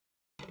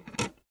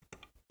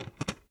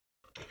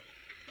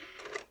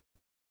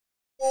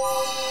Hello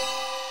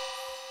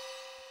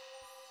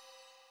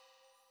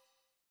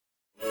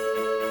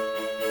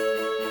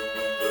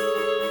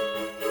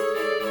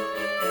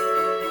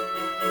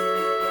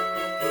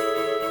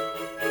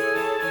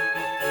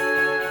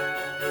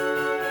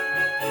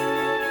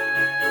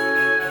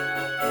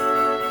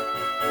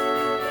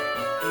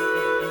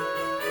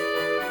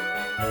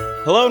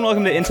and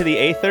welcome to Into the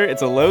Aether.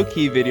 It's a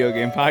low-key video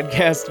game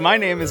podcast. My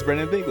name is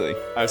Brendan Bigley.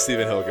 I'm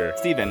Stephen Hilger.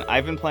 Stephen,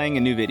 I've been playing a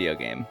new video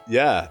game.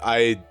 Yeah,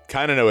 I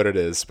kind of know what it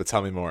is, but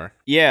tell me more.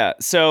 Yeah,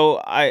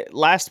 so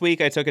last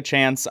week I took a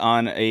chance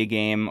on a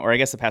game, or I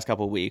guess the past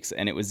couple of weeks,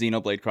 and it was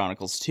Xenoblade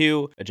Chronicles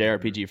 2, a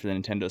JRPG for the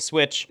Nintendo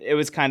Switch. It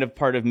was kind of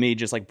part of me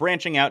just like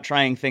branching out,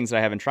 trying things that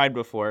I haven't tried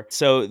before.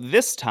 So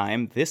this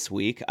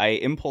week, I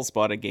impulse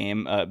bought a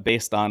game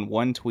based on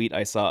one tweet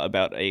I saw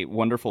about a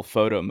wonderful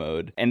photo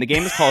mode, and the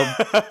game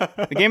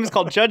is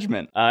called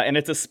Judgment, and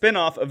it's a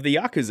spin-off of the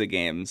Yakuza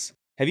games.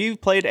 Have you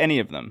played any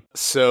of them?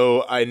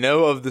 So I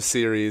know of the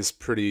series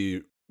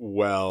pretty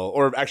well,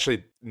 or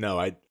actually, no,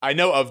 I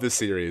know of the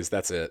series.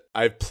 That's it.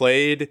 I've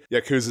played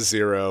Yakuza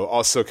 0,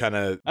 also kind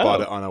of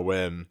bought it on a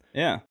whim.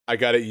 Yeah. I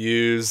got it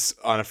used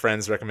on a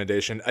friend's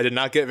recommendation. I did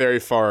not get very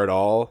far at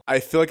all. I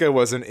feel like I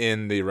wasn't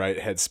in the right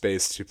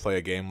headspace to play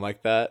a game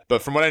like that.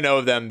 But from what I know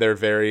of them, they're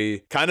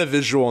very kind of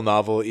visual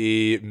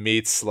novel-y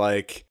meets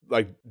like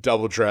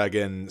Double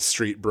Dragon,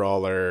 Street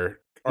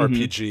Brawler,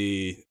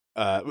 RPG.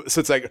 So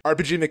it's like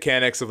RPG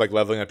mechanics of like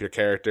leveling up your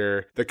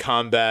character. The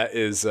combat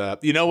is,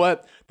 you know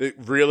what? The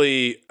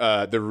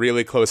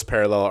really close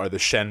parallel are the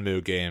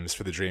Shenmue games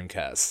for the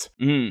Dreamcast.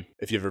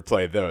 If you ever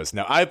played those.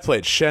 Now I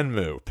played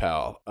Shenmue,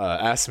 pal.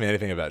 Ask me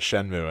anything about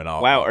Shenmue and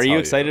I'll. Wow, I'll are you tell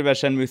excited about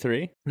Shenmue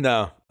 3?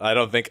 No, I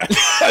don't think.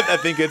 I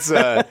think it's.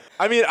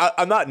 I mean,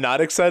 I'm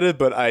not excited,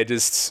 but I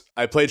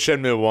played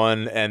Shenmue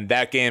 1, and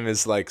that game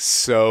is like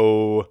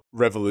so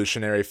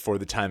revolutionary for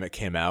the time it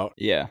came out.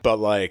 Yeah. But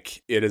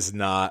like, it is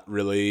not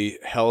really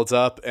held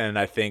up, and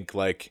I think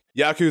like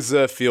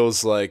Yakuza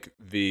feels like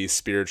the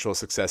spiritual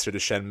successor to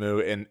Shenmue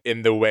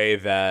in the way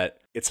that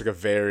it's like a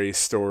very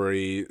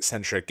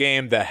story-centric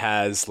game that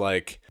has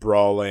like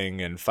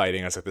brawling and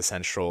fighting as like the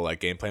central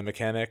like gameplay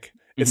mechanic.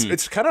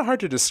 It's kind of hard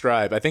to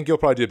describe. I think you'll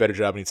probably do a better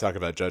job when you talk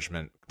about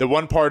Judgment. The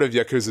one part of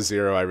Yakuza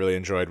 0 I really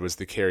enjoyed was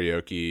the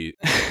karaoke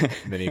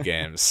mini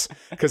games,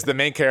 because the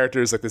main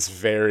character is like this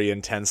very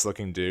intense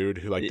looking dude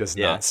who like does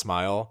not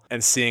smile,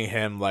 and seeing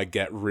him like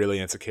get really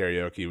into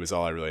karaoke was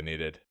all I really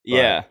needed. But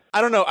yeah.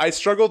 I don't know. I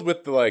struggled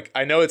with the like,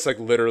 I know it's like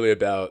literally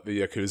about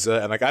the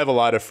Yakuza, and like I have a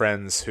lot of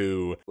friends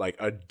who like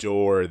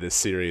adore this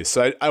series.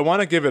 So I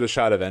want to give it a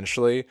shot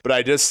eventually, but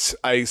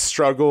I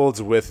struggled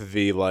with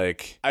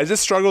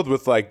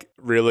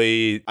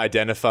really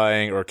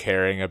identifying or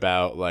caring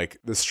about like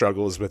the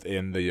struggles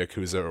within the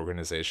Yakuza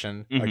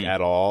organization, like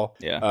at all.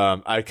 Yeah.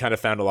 I kind of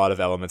found a lot of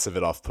elements of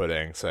it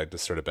off-putting, so I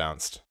just sort of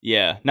bounced.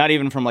 Yeah. Not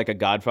even from like a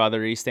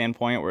Godfather-y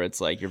standpoint where it's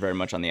like you're very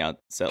much on the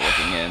outset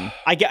looking in.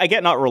 I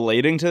get not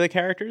relating to the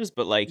characters,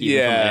 but like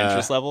even from an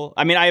interest level.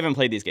 I mean, I haven't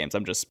played these games.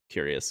 I'm just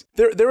curious.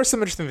 There were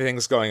some interesting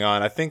things going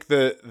on. I think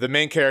the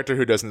main character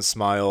who doesn't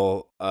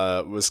smile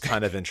was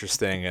kind of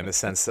interesting in the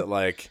sense that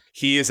like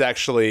he is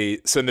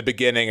actually, so in the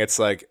beginning it's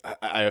like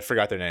I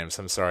forgot their names,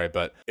 I'm sorry,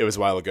 but it was a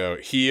while ago.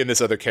 He and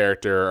this other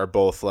character are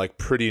both like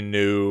pretty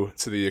new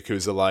to the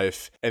Yakuza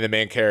life, and the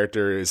main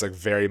character is like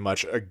very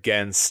much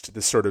against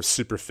the sort of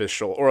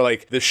superficial or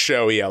like the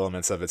showy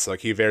elements of it. So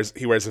like he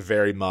wears a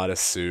very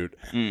modest suit.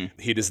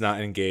 He does not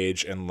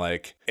engage in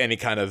like any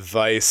kind of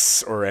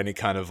vice or any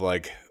kind of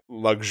like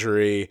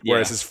luxury,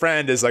 whereas his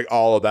friend is like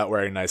all about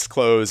wearing nice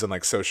clothes and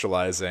like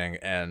socializing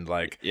and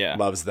like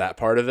loves that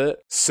part of it.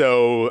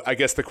 So I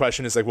guess the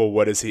question is like, well,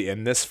 what is he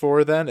in this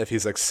for then, if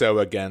he's like so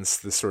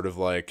against this sort of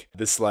like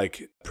this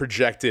like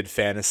projected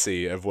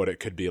fantasy of what it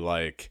could be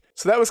like?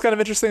 So that was kind of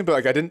interesting, but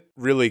like I didn't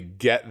really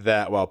get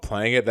that while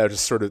playing it.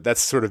 That's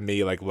sort of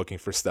me like looking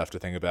for stuff to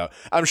think about.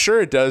 I'm sure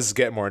it does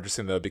get more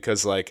interesting though,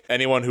 because like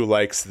anyone who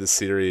likes the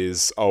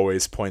series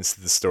always points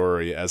to the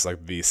story as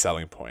like the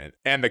selling point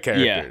and the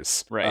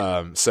characters. Yeah,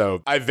 right.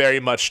 So I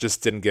very much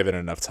just didn't give it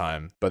enough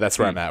time, but that's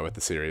where I'm at with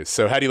the series.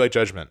 So how do you like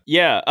Judgment?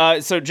 Yeah.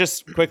 So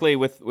just quickly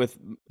with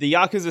the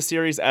Yakuza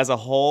series as a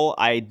whole,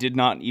 I did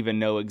not even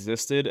know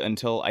existed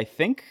until I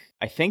think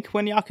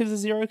when Yakuza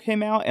 0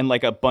 came out, and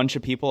like a bunch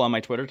of people on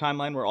my Twitter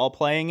timeline were all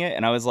playing it,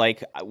 and I was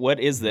like, what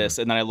is this?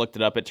 And then I looked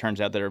it up. It turns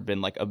out there have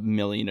been like a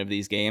million of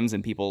these games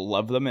and people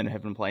love them and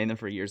have been playing them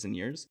for years and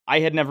years.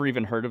 I had never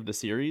even heard of the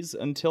series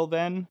until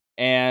then,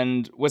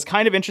 and was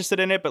kind of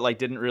interested in it, but like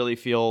didn't really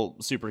feel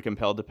super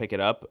compelled to pick it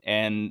up.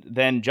 And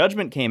then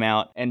Judgment came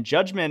out, and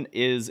Judgment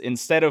is,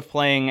 instead of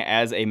playing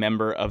as a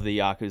member of the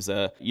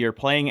Yakuza, you're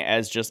playing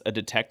as just a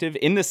detective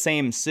in the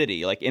same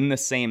city,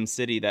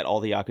 that all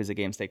the Yakuza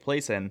games take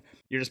place in.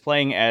 You're just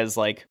playing as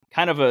like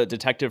kind of a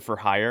detective for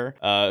hire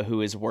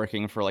who is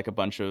working for like a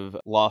bunch of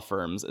law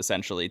firms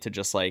essentially to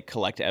just like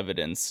collect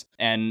evidence.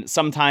 And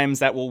sometimes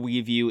that will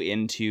weave you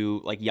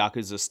into like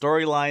Yakuza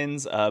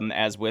storylines,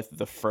 as with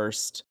the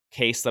first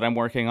case that I'm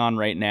working on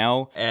right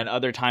now. And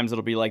other times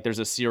it'll be like there's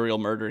a serial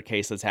murder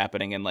case that's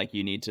happening and like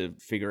you need to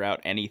figure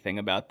out anything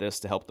about this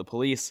to help the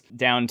police,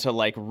 down to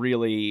like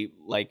really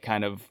like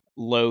kind of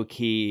low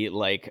key,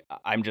 like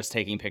I'm just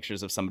taking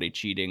pictures of somebody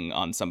cheating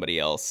on somebody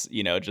else,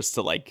 you know, just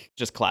to like,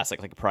 just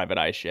classic like private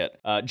eye shit,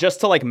 just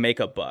to like make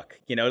a buck,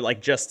 you know,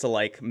 like just to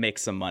like make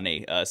some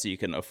money, so you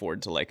can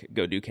afford to like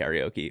go do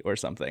karaoke or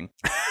something.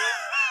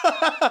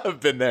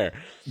 I've been there.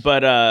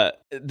 But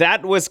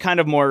that was kind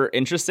of more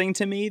interesting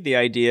to me, the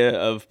idea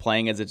of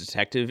playing as a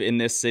detective in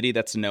this city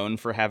that's known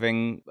for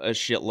having a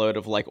shitload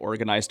of like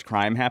organized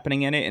crime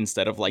happening in it,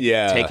 instead of like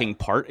taking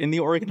part in the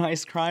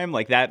organized crime.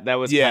 Like that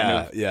was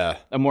kind of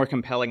a more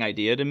compelling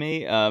idea to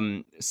me.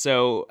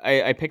 So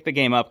I picked the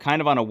game up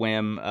kind of on a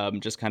whim,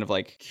 just kind of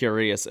like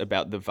curious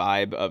about the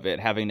vibe of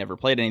it, having never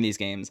played any of these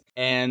games.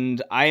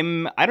 And I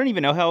don't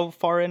even know how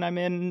far in I'm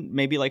in,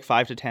 maybe like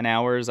 5 to 10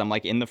 hours. I'm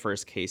like in the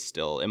first case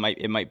still.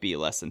 It might be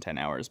less than 10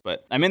 hours,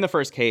 but I'm in the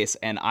first case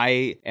and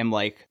I am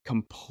like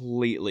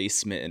completely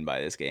smitten by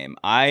this game.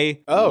 I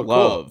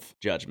love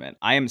Judgment.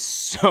 I am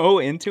so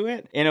into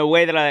it in a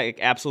way that I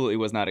absolutely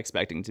was not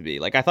expecting to be.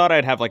 Like I thought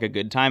I'd have like a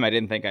good time. I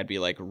didn't think I'd be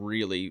like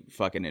really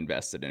fucking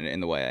invested in it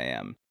in the way I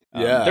am.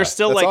 There's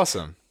still that's like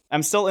awesome.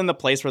 I'm still in the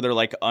place where they're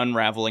like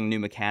unraveling new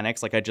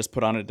mechanics. Like I just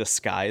put on a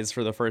disguise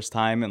for the first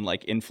time and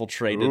like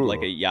infiltrated like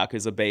a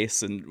Yakuza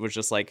base and was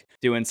just like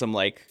doing some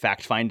like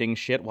fact finding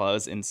shit while I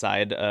was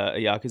inside a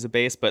Yakuza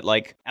base. But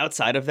like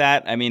outside of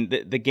that, I mean,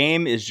 the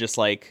game is just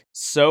like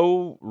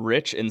so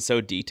rich and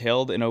so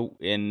detailed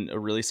in a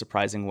really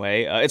surprising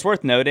way. It's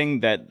worth noting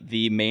that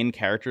the main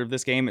character of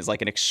this game is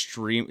like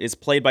is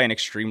played by an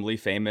extremely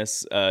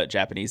famous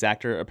Japanese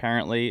actor.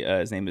 Apparently,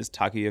 his name is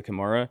Takuya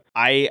Kimura.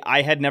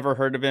 I had never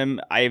heard of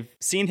him. I've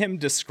seen him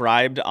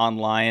described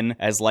online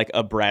as like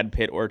a Brad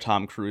Pitt or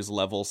Tom Cruise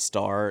level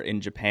star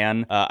in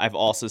Japan. I've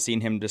also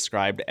seen him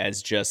described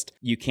as just,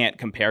 you can't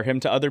compare him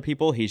to other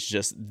people. He's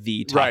just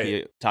the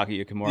Takuya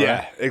Kimura.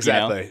 Yeah,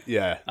 exactly. You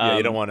know?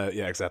 You don't want to.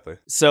 Yeah, exactly.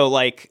 So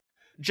like,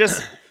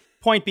 just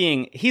point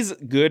being, he's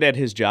good at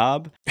his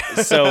job.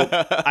 So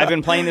I've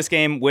been playing this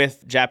game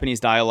with Japanese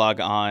dialogue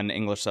on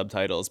English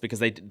subtitles because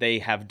they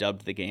have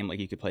dubbed the game. Like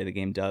you could play the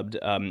game dubbed.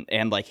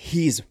 And like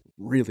he's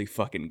really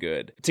fucking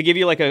good. To give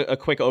you like a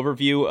quick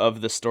overview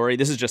of the story,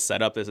 this is just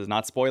setup. This is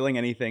not spoiling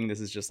anything.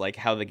 This is just like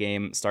how the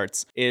game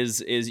starts.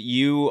 Is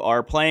you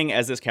are playing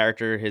as this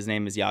character. His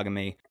name is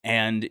Yagami,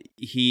 and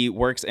he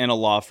works in a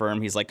law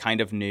firm. He's like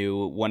kind of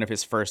new. One of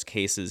his first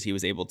cases, he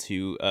was able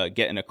to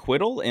get an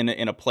acquittal in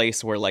a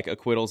place where like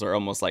acquittals are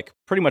almost like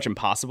pretty much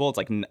impossible. It's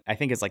like I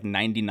think it's like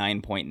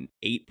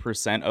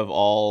 99.8% of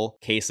all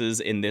cases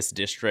in this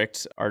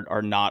district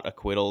are not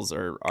acquittals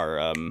or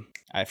are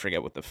I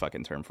forget what the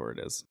fucking term for it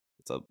is.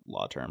 It's a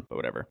law term, but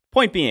whatever.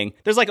 Point being,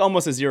 there's like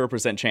almost a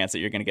 0% chance that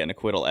you're going to get an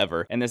acquittal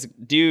ever. And this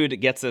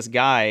dude gets this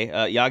guy,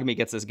 Yagami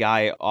gets this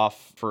guy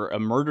off for a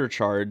murder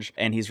charge,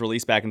 and he's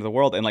released back into the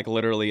world. And like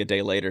literally a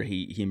day later,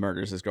 he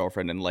murders his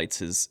girlfriend and lights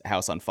his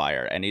house on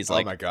fire. And he's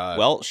like, oh my God.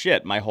 Well,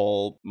 shit, my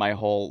whole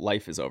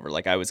life is over.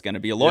 Like I was going to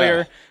be a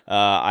lawyer.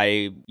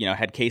 I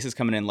had cases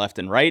coming in left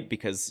and right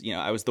because,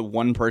 I was the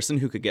one person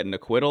who could get an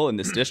acquittal in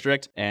this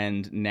district.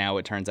 And now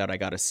it turns out I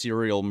got a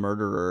serial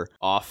murderer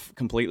off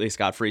completely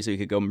scot-free so he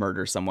could go murder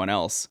someone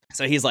else.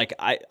 So he's like,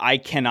 I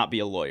cannot be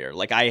a lawyer.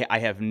 Like I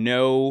have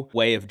no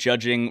way of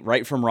judging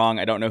right from wrong.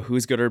 I don't know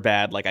who's good or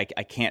bad. Like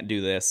I can't do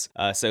this.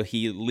 So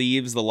he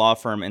leaves the law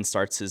firm and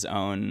starts his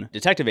own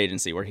detective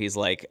agency where he's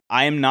like,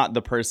 I am not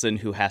the person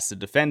who has to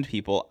defend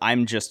people.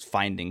 I'm just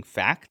finding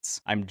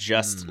facts. I'm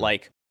just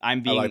like,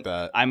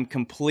 I'm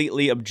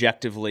completely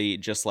objectively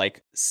just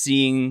like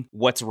seeing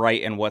what's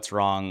right and what's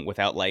wrong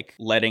without like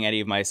letting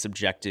any of my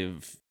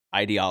subjective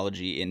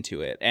ideology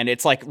into it. And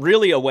it's like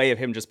really a way of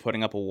him just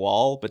putting up a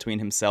wall between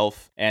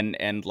himself and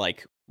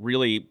like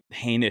really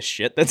heinous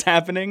shit that's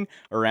happening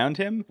around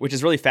him, which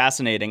is really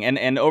fascinating.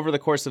 And over the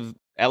course of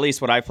at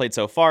least what I've played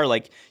so far,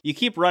 like you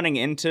keep running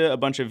into a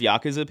bunch of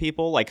Yakuza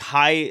people, like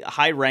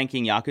high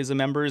ranking Yakuza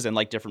members and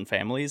like different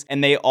families,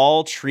 and they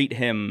all treat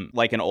him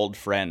like an old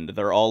friend.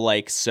 They're all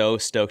like so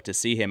stoked to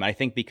see him. I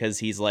think because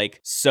he's like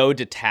so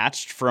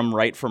detached from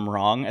right from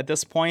wrong at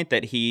this point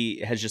that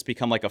he has just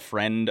become like a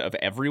friend of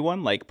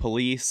everyone, like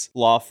police,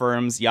 law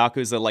firms,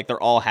 Yakuza, like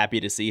they're all happy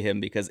to see him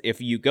because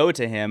if you go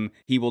to him,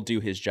 he will do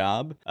his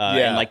job.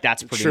 And like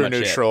that's pretty true much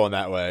neutral it. In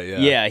that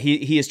way. Yeah,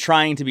 he is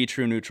trying to be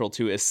true neutral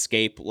to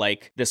escape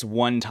like this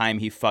one time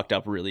he fucked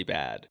up really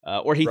bad,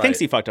 or he thinks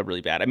he fucked up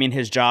really bad. I mean,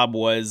 his job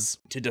was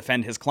to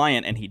defend his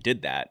client, and he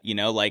did that.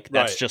 Like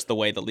that's just the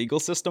way the legal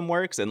system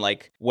works, and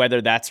like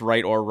whether that's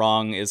right or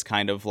wrong is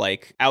kind of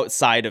like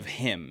outside of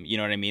him. You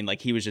know what I mean?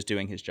 Like he was just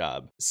doing his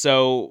job.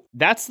 So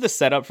that's the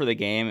setup for the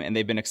game, and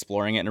they've been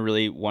exploring it in a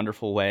really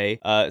wonderful way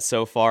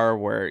so far.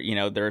 Where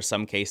there are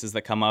some cases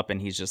that come up,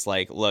 and he's just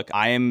like, "Look,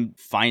 I am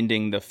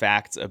finding the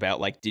facts about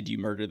like, did you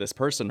murder this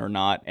person or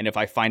not? And if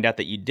I find out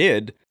that you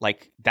did,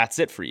 like, that's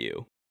it for you."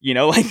 You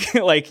know,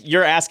 like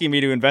you're asking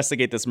me to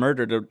investigate this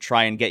murder to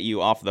try and get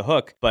you off the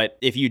hook. But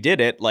if you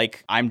did it,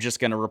 like, I'm just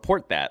going to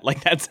report that.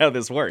 Like, that's how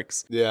this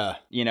works. Yeah.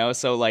 You know,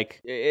 so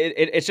like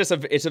it's just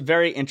it's a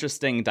very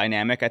interesting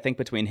dynamic, I think,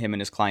 between him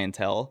and his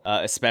clientele,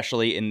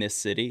 especially in this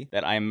city,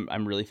 that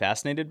I'm really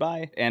fascinated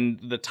by. And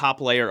the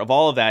top layer of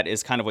all of that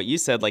is kind of what you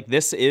said. Like,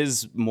 this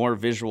is more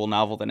visual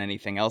novel than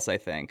anything else, I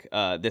think.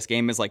 This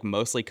game is like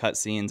mostly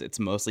cutscenes. It's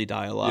mostly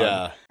dialogue.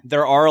 Yeah.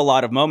 There are a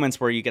lot of moments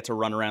where you get to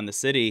run around the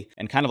city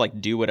and kind of like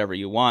do whatever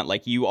you want.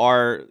 Like, you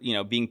are, you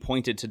know, being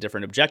pointed to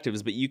different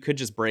objectives, but you could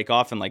just break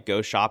off and like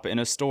go shop in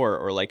a store,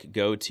 or like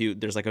go to,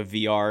 there's like a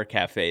VR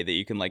cafe that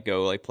you can like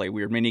go like play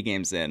weird mini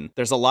games in.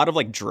 There's a lot of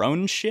like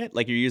drone shit.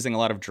 Like, you're using a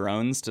lot of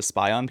drones to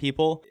spy on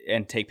people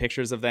and take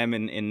pictures of them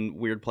in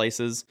weird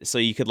places. So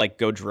you could like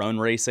go drone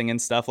racing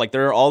and stuff. Like,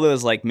 there are all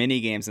those like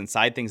mini games and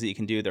side things that you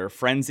can do. There are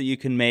friends that you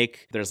can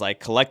make. There's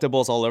like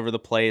collectibles all over the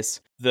place.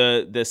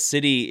 The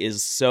city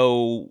is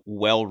so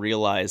well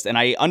realized, and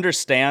I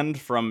understand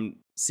from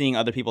seeing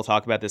other people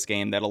talk about this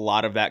game that a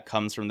lot of that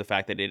comes from the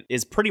fact that it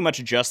is pretty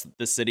much just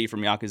the city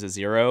from Yakuza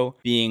 0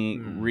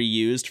 being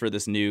reused for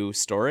this new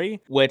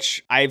story,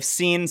 which I've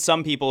seen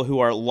some people who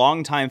are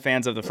longtime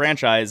fans of the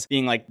franchise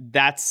being like,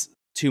 that's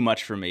too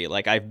much for me.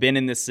 Like, I've been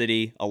in this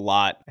city a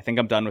lot. I think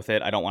I'm done with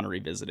it. I don't want to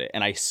revisit it.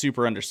 And I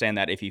super understand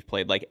that if you've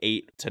played like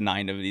 8 to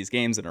 9 of these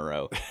games in a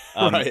row.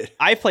 Right.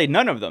 I've played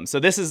none of them.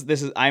 So this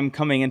is I'm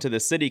coming into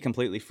this city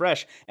completely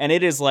fresh. And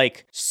it is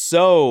like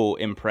so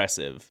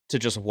impressive to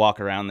just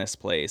walk around this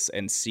place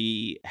and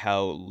see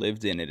how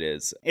lived in it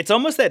is. It's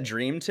almost that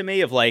dream to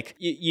me of like,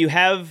 you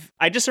have,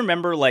 I just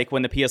remember like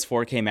when the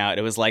PS4 came out,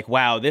 it was like,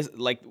 wow, this,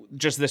 like,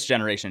 just this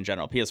generation in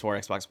general, PS4,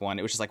 Xbox One,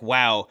 it was just like,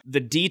 wow,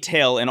 the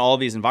detail in all of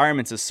these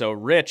environments is so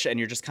rich, and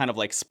you're just kind of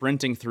like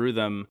sprinting through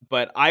them.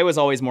 But I was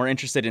always more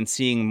interested in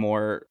seeing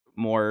more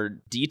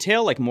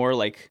detail, like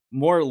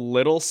more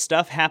little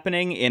stuff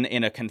happening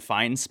in a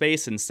confined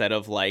space, instead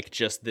of like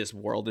just this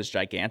world is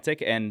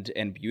gigantic and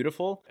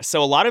beautiful.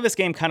 So a lot of this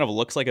game kind of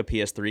looks like a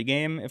PS3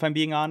 game, if I'm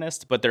being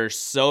honest, but there's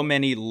so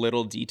many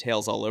little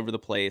details all over the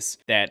place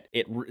that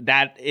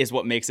that is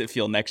what makes it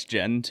feel next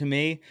gen to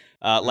me.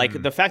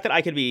 Like the fact that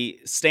I could be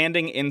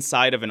standing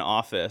inside of an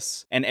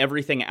office and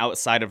everything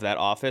outside of that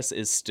office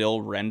is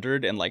still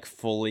rendered and like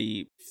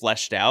fully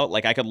fleshed out.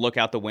 Like, I could look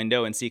out the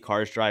window and see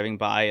cars driving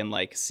by and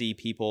like see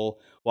people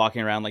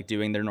walking around like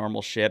doing their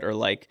normal shit, or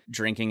like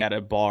drinking at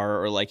a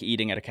bar, or like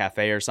eating at a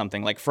cafe or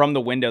something, like from the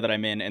window that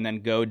I'm in, and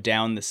then go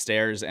down the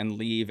stairs and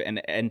leave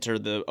and enter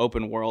the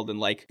open world and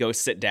like go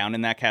sit down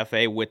in that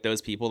cafe with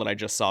those people that I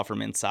just saw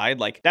from inside.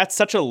 Like, that's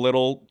such a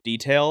little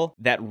detail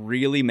that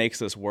really makes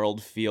this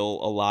world feel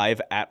alive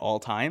at all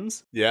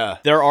times. Yeah.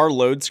 There are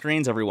load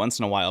screens every once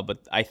in a while,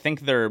 but I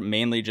think they're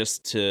mainly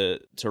just to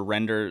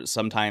render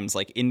sometimes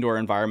like indoor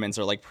environments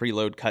or like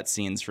preload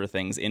cutscenes for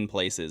things in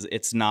places.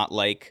 It's not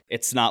like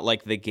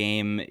the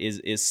game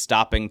is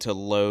stopping to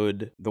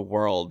load the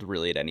world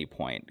really at any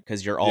point,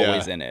 because you're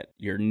always in it.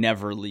 You're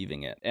never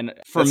leaving it. And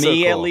for That's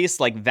me, so cool. at least,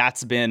 like,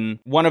 that's been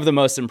one of the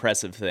most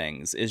impressive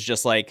things, is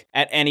just like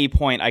at any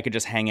point I could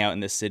just hang out in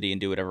this city and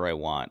do whatever I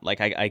want.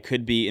 Like, I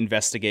could be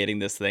investigating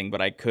this thing,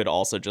 but I could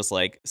also just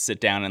like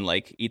sit down and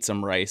like eat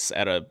some rice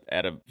at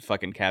a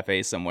fucking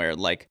cafe somewhere,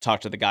 like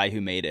talk to the guy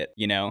who made it,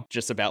 you know,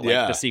 just about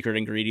like the secret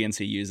ingredients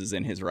he uses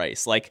in his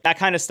rice. Like, that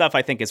kind of stuff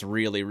I think is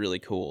really, really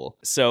cool.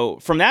 So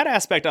from that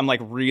aspect, I'm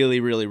like really,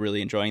 really, really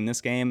enjoying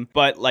this game.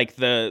 But like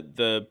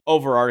the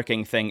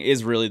overarching thing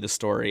is really the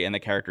story and the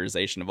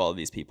characterization of all of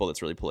these people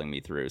that's really pulling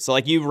me through. So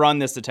like, you run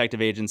this detective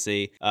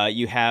agency.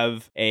 You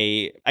have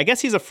I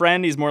guess he's a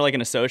friend. He's more like an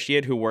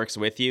associate who works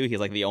with you. He's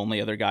like the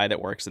only other guy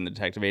that works in the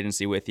detective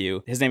agency with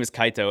you. His name is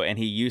Kaito, and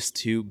he used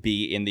to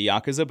be in the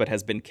Yakuza, but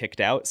has been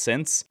kicked out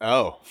since.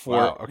 Oh,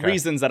 for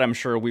reasons that I'm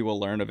sure we will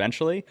learn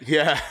eventually.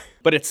 Yeah.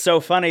 But it's so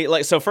funny.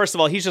 Like, so first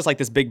of all, he's just like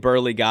this big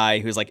burly guy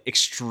who's like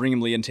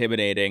extremely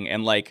intimidating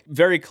and like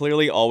very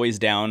clearly always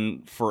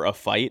down for a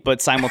fight,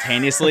 but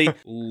simultaneously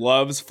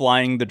loves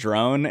flying the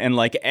drone. And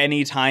like,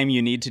 anytime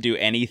you need to do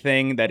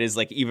anything that is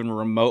like even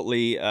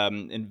remotely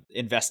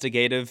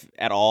investigative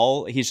at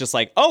all, he's just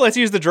like, oh, let's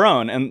use the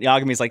drone. And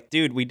Yagami's like,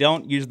 dude, we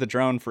don't use the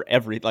drone for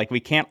like,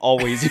 we can't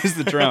always use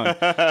the drone.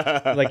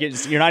 Like,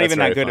 you're not even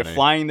that good at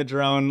flying the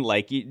drone.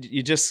 Like,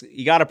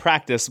 you got to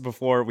practice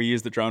before we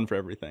use the drone for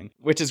everything,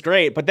 which is great.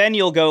 But then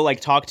you'll go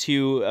like talk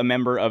to a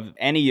member of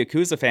any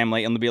Yakuza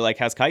family and they'll be like,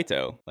 how's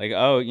Kaito? Like,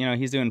 oh, you know,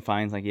 he's doing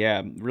fine. It's like,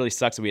 yeah, it really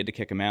sucks that we had to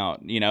kick him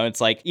out. You know, it's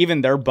like,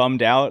 even they're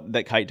bummed out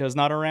that Kaito's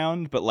not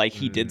around, but like,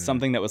 he did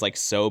something that was like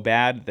so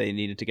bad they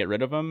needed to get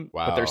rid of him.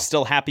 Wow. But they're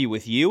still happy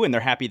with you, and they're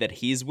happy that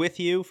he's with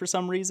you for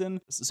some reason.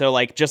 So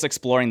like, just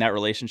exploring that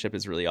relationship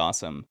is really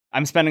awesome.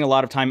 I'm spending a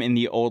lot of time in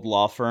the old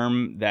law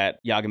firm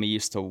that Yagami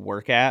used to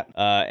work at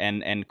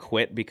and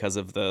quit because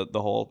of the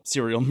whole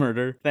serial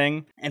murder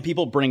thing. And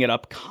people bring it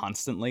up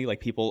constantly.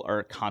 Like, people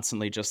are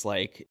constantly just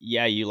like,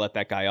 yeah, you let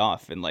that guy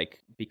off, and like,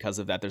 because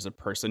of that, there's a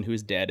person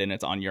who's dead and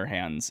it's on your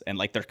hands. And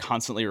like, they're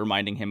constantly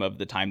reminding him of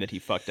the time that he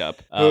fucked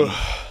up.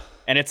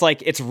 And it's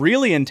like, it's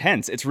really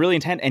intense. It's really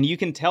intense. And you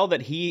can tell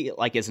that he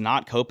like is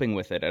not coping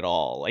with it at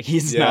all. Like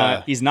he's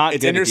not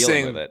good at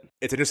dealing with it.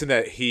 It's interesting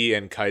that he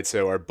and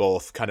Kaito are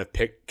both kind of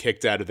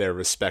kicked out of their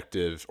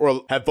respective,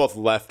 or have both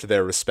left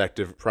their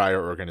respective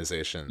prior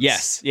organizations.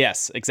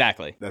 Yes,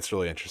 exactly. That's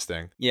really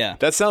interesting. Yeah.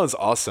 That sounds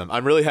awesome.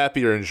 I'm really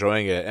happy you're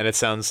enjoying it. And it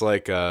sounds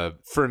like,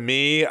 for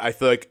me, I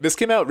feel like this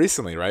came out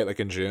recently, right? Like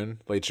in June,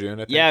 late June,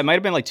 I think. Yeah, it might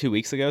have been like 2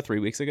 weeks ago, 3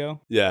 weeks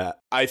ago. Yeah.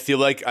 I feel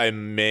like I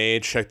may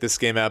check this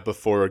game out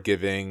before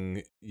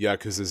giving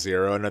Yakuza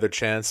 0 another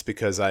chance,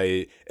 because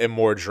I am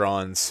more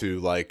drawn to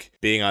like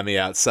being on the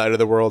outside of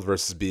the world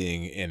versus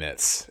being in it.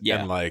 Yeah.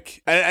 And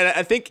like, and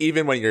I think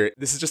even when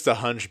this is just a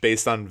hunch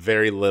based on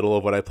very little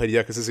of what I played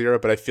Yakuza 0,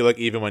 but I feel like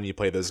even when you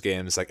play those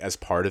games, like as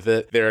part of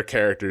it, there are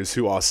characters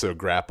who also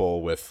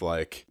grapple with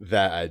like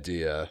that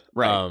idea.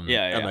 Right.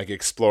 And like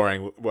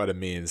exploring what it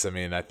means. I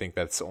mean, I think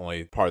that's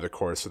only part of the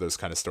course for those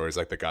kind of stories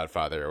like The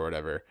Godfather or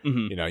whatever.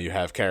 Mm-hmm. You know, you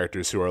have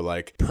characters who are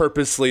like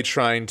purposely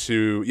trying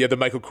to, the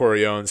Michael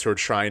Corleones who are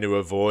trying to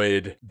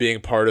avoid being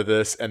part of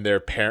this, and their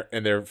parent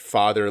and their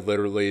father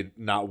literally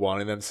not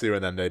wanting them to,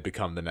 and then they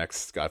become the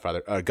next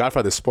Godfather.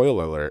 Godfather,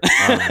 spoiler alert.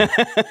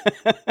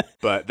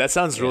 But that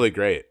sounds really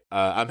great.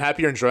 I'm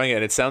happy you're enjoying it,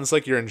 and it sounds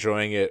like you're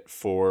enjoying it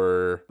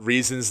for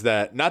reasons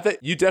that, not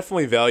that you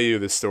definitely value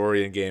the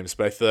story in games,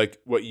 but I feel like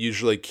what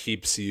usually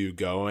keeps you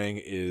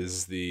going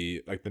is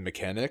the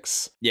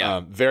mechanics.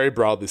 Yeah. Very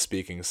broadly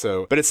speaking.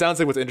 So, but it sounds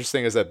like what's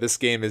interesting is that this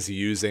game is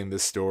using the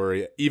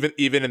story, even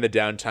in the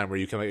downtime where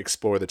you can like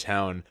explore the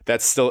town,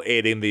 that's still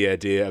aiding the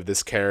idea of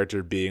this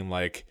character being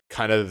like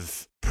kind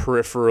of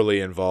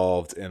peripherally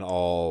involved in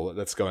all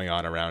that's going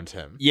on around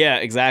him. Yeah,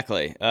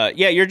 exactly.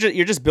 You're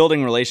just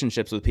building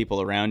relationships with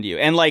people around you,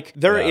 and like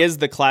there is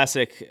the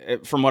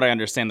classic, from what I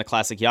understand, the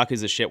classic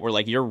Yakuza shit where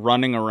like you're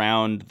running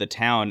around the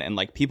town and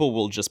like people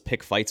will just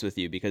pick fights with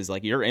you because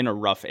like you're in a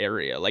rough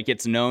area. Like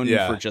it's known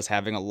for just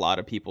having a lot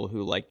of people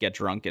who like get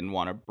drunk and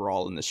want to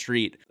brawl in the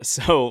street.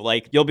 So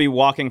like you'll be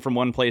walking from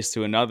one place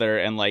to another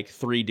and like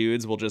 3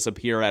 dudes will just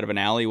appear out of an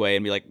alleyway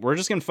and be like, "We're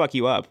just gonna fuck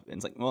you up." And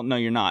it's like, well, no,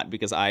 you're not,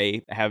 because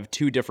I have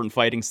 2 different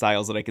fighting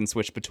styles that I can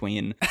switch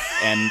between,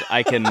 and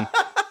I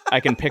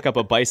can pick up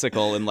a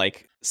bicycle and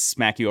like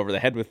smack you over the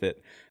head with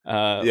it.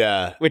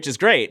 Which is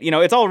great. You know,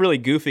 it's all really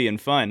goofy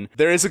and fun.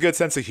 There is a good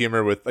sense of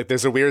humor with like,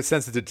 there's a weird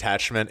sense of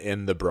detachment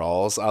in the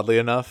brawls, oddly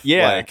enough.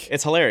 Yeah, like,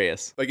 it's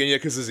hilarious. Like in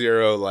Yakuza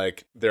 0,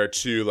 like there are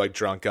 2 like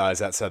drunk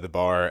guys outside the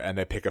bar and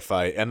they pick a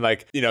fight, and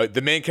like, you know,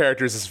 the main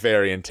character is just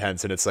very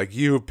intense, and it's like,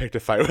 you picked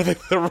a fight with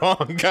like, the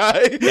wrong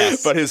guy.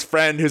 Yes. But his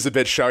friend who's a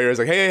bit showier is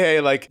like,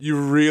 hey, like you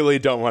really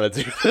don't want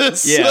to do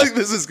this. Yeah. Like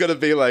this is gonna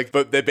be like,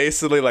 but they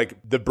basically like,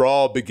 the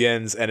brawl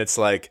begins and it's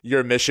like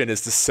your mission is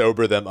to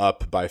sober them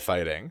up by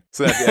fighting.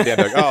 So at the end,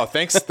 they're like, oh,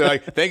 thanks. They're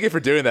like, thank you for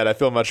doing that. I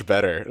feel much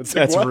better. It's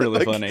like, that's what? really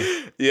Like, funny.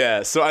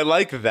 Yeah. So I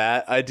like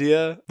that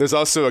idea. There's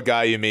also a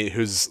guy you meet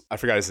who's, I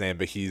forgot his name,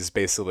 but he's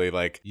basically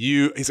like,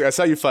 he's like, I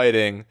saw you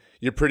fighting.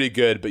 You're pretty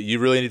good, but you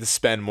really need to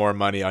spend more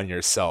money on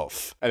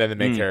yourself. And then the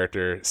main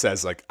character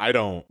says like, I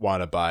don't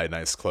want to buy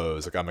nice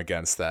clothes. Like I'm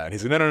against that. And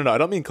he's like, no. I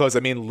don't mean clothes. I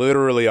mean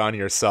literally on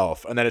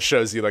yourself. And then it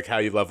shows you like how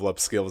you level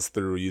up skills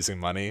through using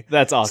money.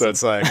 That's awesome.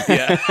 So it's like,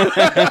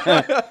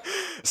 yeah.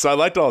 So I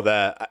liked all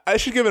that. I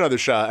should give it another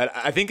shot.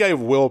 I think I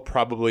will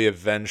probably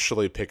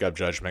eventually pick up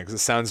Judgment because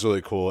it sounds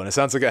really cool. And it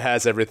sounds like it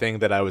has everything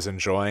that I was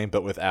enjoying,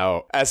 but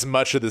without as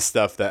much of the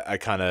stuff that I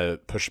kind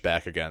of pushed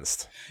back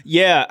against.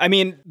 Yeah, I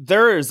mean,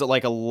 there's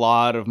like a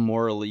lot of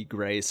morally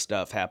gray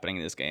stuff happening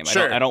in this game.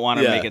 Sure. I don't want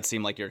to make it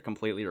seem like you're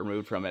completely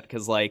removed from it,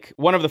 because like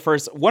one of the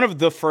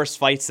first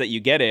fights that you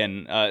get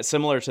in,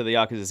 similar to the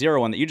Yakuza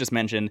 0 one that you just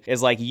mentioned,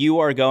 is like you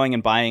are going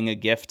and buying a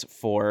gift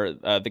for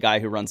the guy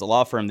who runs a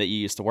law firm that you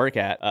used to work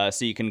at,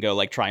 so you can go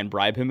like try and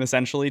bribe him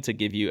essentially to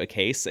give you a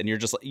case, and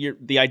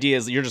the idea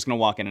is you're just gonna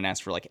walk in and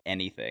ask for like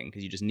anything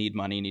because you just need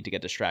money, you need to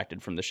get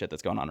distracted from the shit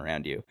that's going on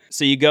around you.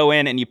 So you go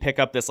in and you pick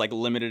up this like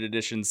limited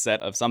edition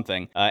set of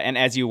something, and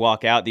as you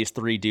walk out, these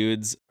 3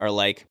 dudes are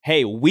like,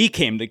 hey, we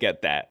came to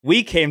get that.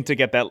 We came to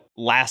get that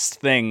last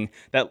thing,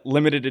 that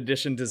limited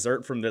edition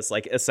dessert from this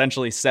like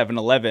essentially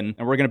 7-Eleven,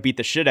 and we're gonna beat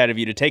the shit out of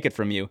you to take it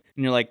from you.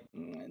 And you're like,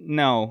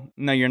 no,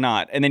 you're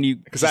not. And then you,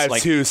 because I have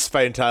like 2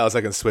 fighting tiles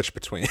I can switch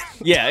between.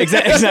 Yeah,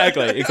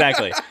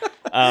 exactly.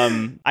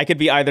 I could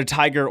be either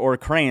Tiger or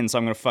Crane, so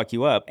I'm gonna fuck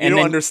you up. And you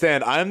don't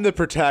understand. I'm the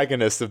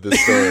protagonist of this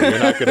story. You're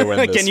not gonna win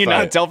this Can you fight.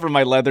 not tell from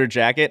my leather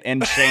jacket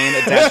and chain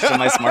attached to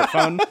my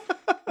smartphone?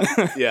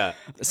 Yeah.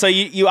 So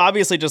you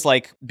obviously just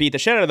like beat the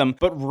shit out of them,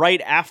 but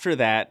right after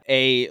that,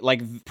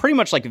 pretty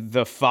much like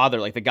the father,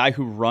 like the guy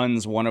who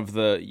runs one of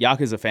the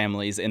Yakuza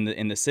families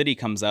in the city,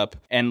 comes up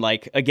and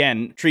like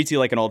again treats you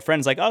like an old friend.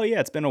 He's like, oh yeah,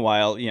 it's been a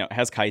while, you know,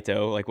 has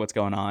Kaito, like what's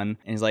going on? And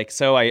he's like,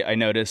 so I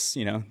noticed,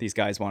 you know, these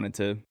guys wanted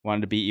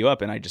to beat you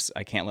up, and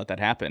I can't let that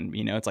happen,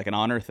 you know, it's like an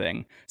honor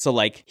thing. So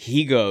like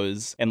he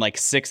goes and like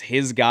 6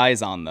 his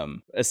guys on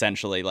them,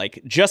 essentially,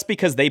 like just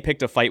because they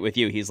picked a fight with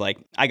you, he's like,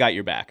 I got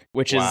your back,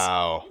 which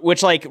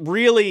like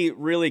really really,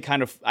 really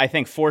kind of, I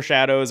think,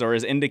 foreshadows or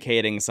is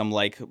indicating some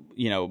like,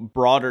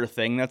 broader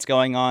thing that's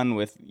going on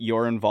with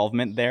your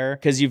involvement there.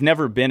 Because you've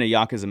never been a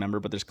Yakuza member,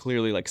 but there's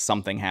clearly like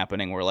something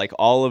happening where like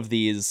all of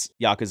these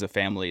Yakuza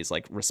families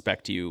like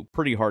respect you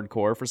pretty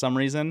hardcore for some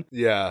reason.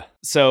 Yeah.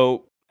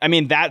 So, I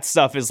mean, that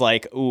stuff is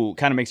like, ooh,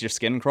 kind of makes your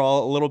skin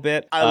crawl a little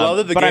bit. I love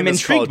that the but game I'm is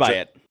intrigued called by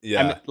it. Yeah,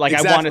 I want to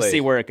exactly.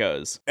 see where it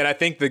goes. And I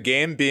think the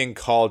game being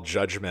called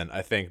Judgment,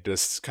 I think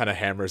just kind of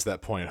hammers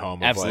that point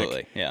home. Of Absolutely,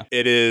 like, yeah.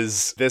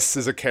 This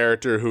is a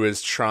character who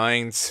is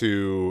trying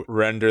to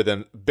render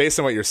them, based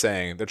on what you're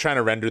saying, they're trying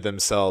to render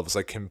themselves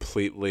like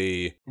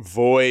completely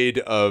void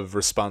of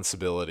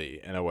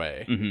responsibility in a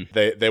way.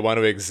 Mm-hmm. They want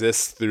to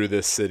exist through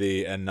this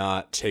city and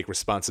not take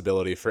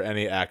responsibility for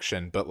any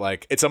action, but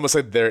like it's almost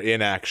like their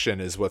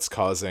inaction is what's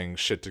causing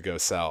shit to go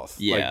south.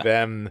 Yeah. Like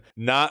them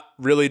not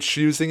really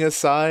choosing a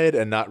side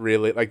and not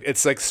really like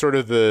it's like sort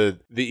of the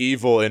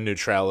evil in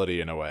neutrality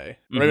in a way.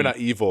 Or maybe not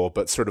evil,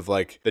 but sort of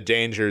like the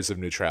dangers of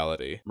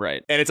neutrality.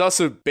 Right. And it's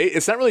also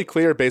it's not really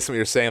clear based on what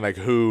you're saying like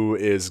who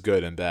is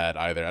good and bad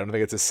either. I don't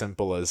think it's as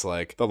simple as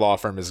like the law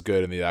firm is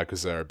good and the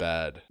Yakuza are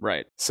bad.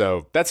 Right.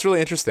 So that's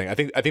really interesting. I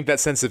think that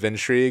sense of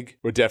intrigue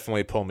would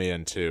definitely pull me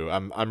in too.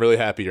 I'm really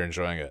happy you're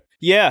enjoying it.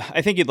 Yeah,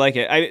 I think you'd like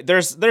it.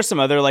 There's some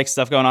other like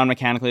stuff going on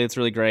mechanically that's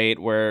really great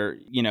where,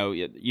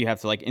 you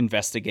have to like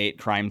investigate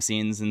crime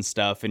scenes and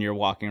stuff and you're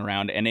walking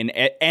around and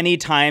any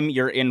time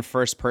you're in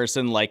first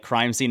person like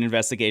crime scene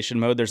investigation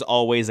mode, there's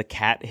always a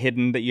cat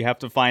hidden that you have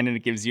to find and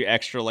it gives you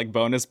extra like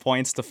bonus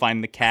points to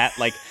find the cat.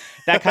 Like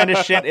that kind of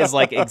shit is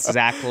like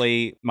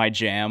exactly my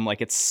jam.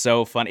 Like it's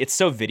so fun. It's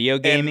so video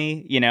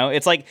gamey,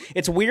 It's like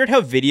it's weird how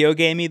video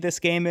gamey this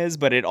game is,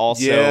 but it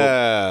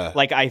also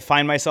like I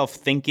find myself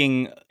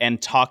thinking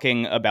and talking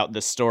about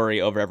the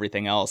story over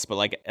everything else, but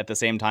like at the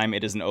same time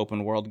it is an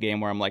open world game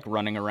where I'm like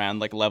running around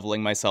like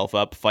leveling myself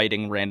up,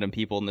 fighting random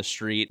people in the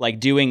street, like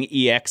doing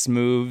EX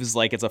moves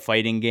like it's a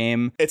fighting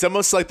game. It's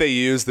almost like they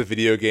use the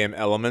video game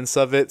elements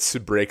of it to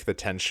break the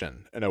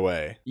tension in a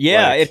way.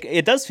 Yeah, like,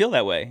 it does feel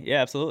that way.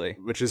 Yeah, absolutely.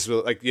 Which is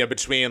like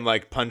between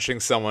like punching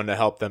someone to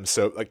help them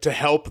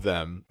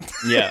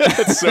Yeah.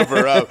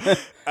 sober up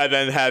and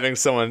then having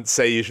someone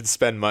say you should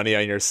spend money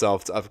on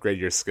yourself to upgrade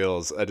your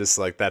skills. I just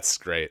like that's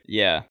great.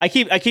 Yeah. I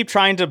keep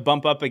trying to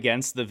bump up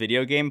against the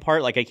video game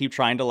part. Like I keep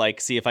trying to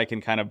like see if I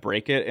can kind of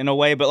break it in a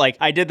way. But like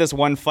I did this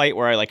one fight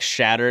where I like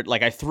shattered,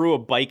 like I threw a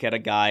bike at a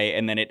guy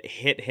and then it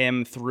hit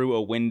him through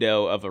a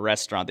window of a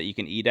restaurant that you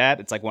can eat at.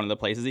 It's like one of the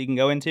places that you can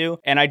go into.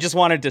 And I just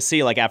wanted to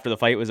see like after the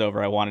fight was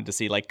over, I wanted to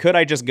see like, could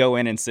I just go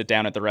in and sit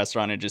down at the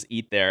restaurant and just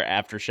eat there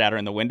after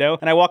shattering the window?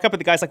 And I walk up at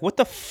the guy's like, what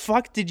the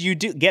fuck did you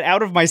do? Get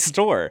out of my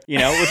store, which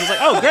is like,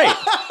 oh, great.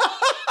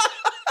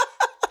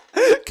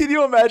 Can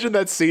you imagine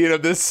that scene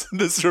of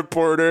this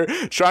reporter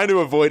trying to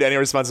avoid any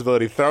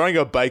responsibility, throwing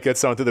a bike at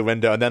someone through the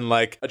window, and then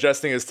like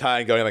adjusting his tie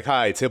and going like,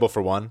 "Hi, table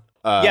for one."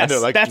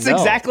 Yes, like, that's no.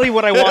 exactly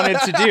what I wanted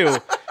to do.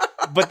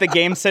 But the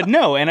game said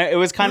no, and it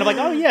was kind of like,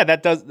 oh yeah,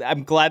 that does.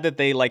 I'm glad that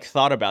they like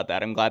thought about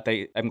that. I'm glad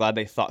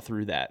they thought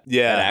through that.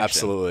 Yeah, that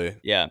absolutely.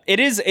 Yeah,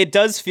 it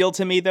does feel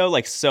to me though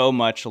like so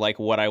much like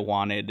what I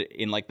wanted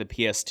in like the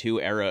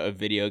PS2 era of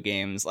video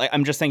games. Like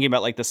I'm just thinking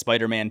about like the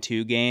Spider-Man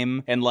 2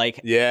 game and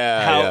like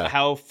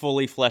how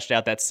fully fleshed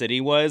out that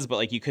city was, but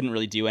like you couldn't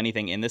really do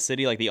anything in the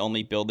city. Like the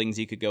only buildings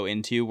you could go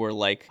into were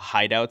like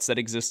hideouts that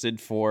existed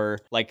for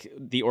like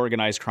the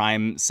organized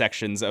crime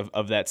sections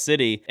of that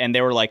city, and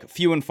they were like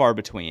few and far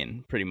between.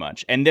 Pretty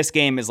much. And this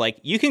game is like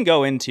you can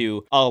go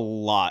into a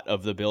lot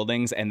of the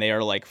buildings and they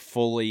are like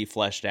fully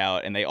fleshed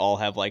out and they all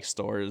have like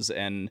stores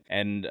and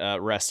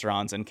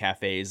restaurants and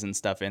cafes and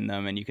stuff in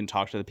them, and you can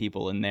talk to the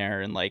people in there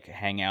and like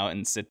hang out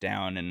and sit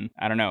down, and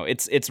I don't know,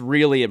 it's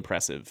really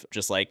impressive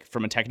just like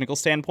from a technical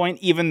standpoint.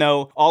 Even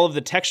though all of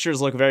the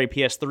textures look very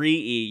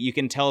PS3-y, you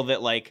can tell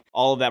that like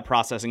all of that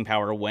processing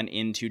power went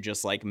into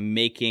just like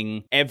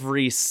making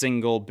every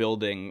single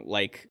building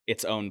like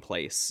its own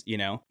place,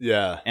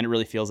 Yeah. And it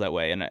really feels that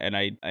way, and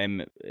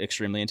I'm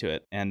extremely into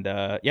it. And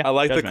yeah, I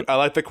like Judgment.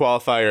 the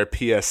qualifier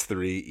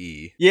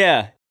PS3E.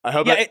 Yeah. I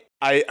hope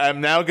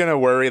I'm now gonna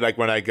worry like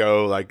when I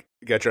go like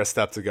get dressed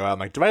up to go out. I'm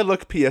like, do I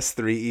look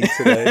PS3E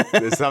today?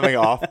 Is something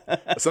off?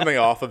 Something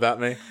off about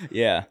me?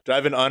 Yeah. Do I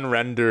have an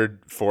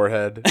unrendered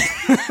forehead?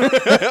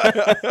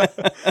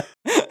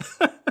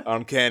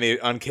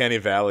 Uncanny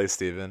Valley,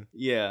 Steven.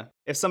 Yeah.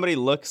 If somebody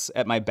looks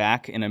at my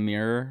back in a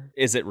mirror,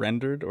 is it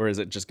rendered or is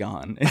it just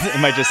gone?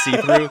 Am I just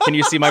see-through? Can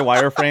you see my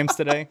wireframes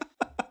today?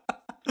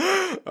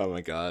 Oh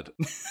my god.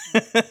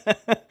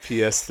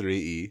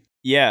 PS3E.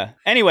 Yeah.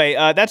 Anyway,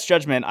 that's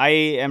Judgment. I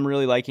am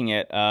really liking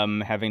it,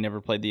 having never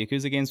played the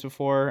Yakuza games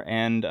before,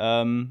 and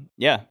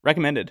yeah,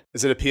 recommended.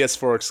 Is it a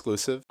PS4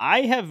 exclusive?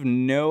 I have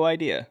no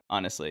idea,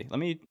 honestly. Let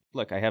me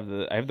look. I have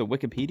the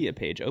Wikipedia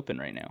page open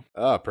right now.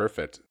 Oh,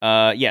 perfect.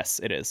 Yes,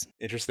 it is.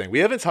 Interesting. We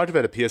haven't talked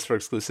about a PS4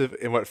 exclusive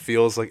in what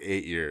feels like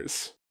 8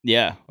 years.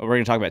 Yeah, well, we're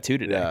gonna talk about 2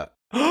 today.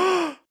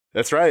 Yeah.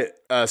 That's right.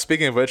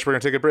 Speaking of which, we're gonna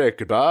take a break.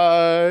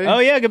 Goodbye. Oh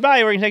yeah,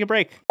 goodbye. We're gonna take a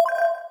break.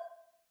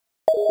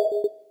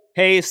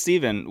 Hey,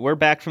 Steven, we're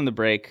back from the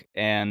break,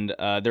 and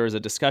there was a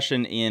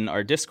discussion in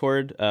our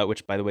Discord,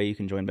 which, by the way, you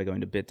can join by going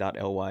to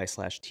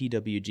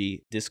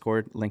bit.ly/TWG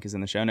Discord. Link is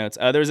in the show notes.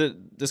 There was a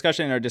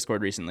discussion in our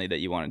Discord recently that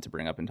you wanted to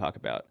bring up and talk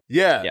about.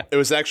 Yeah. It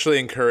was actually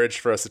encouraged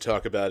for us to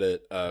talk about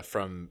it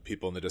from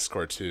people in the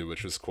Discord, too,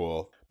 which was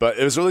cool. But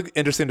it was a really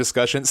interesting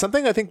discussion.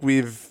 Something I think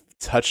we've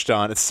touched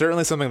on. It's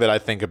certainly something that I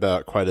think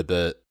about quite a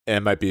bit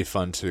and might be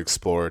fun to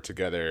explore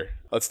together.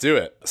 Let's do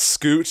it.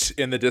 Scoot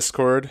in the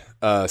Discord.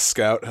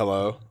 Scout,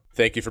 hello.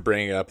 Thank you for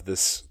bringing up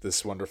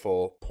this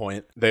wonderful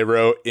point. They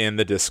wrote in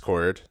the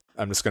Discord,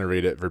 I'm just going to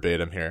read it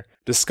verbatim here.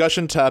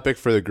 Discussion topic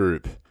for the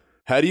group.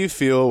 How do you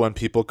feel when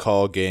people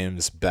call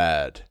games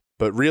bad?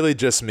 But really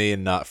just me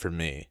and not for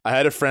me. I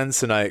had a friend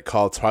tonight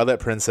call Twilight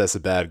Princess a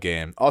bad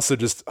game. Also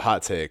just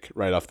hot take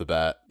right off the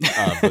bat,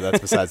 but that's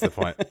besides the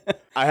point.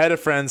 I had a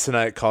friend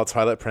tonight call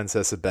Twilight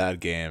Princess a bad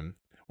game.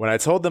 When I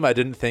told them I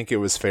didn't think it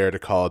was fair to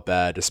call it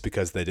bad just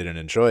because they didn't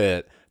enjoy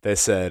it, they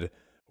said,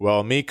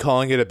 well, me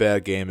calling it a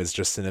bad game is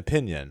just an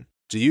opinion.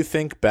 Do you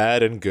think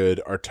bad and good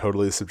are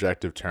totally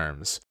subjective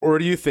terms? Or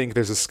do you think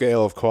there's a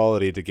scale of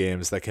quality to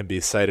games that can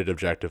be cited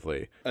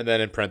objectively? And then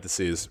in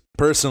parentheses,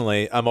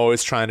 personally, I'm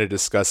always trying to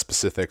discuss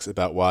specifics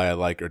about why I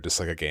like or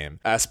dislike a game.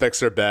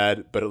 Aspects are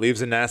bad, but it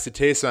leaves a nasty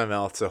taste in my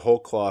mouth to whole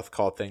cloth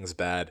call things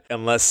bad,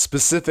 unless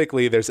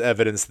specifically there's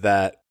evidence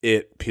that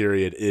it,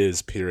 period,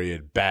 is,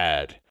 period,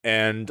 bad.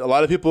 And a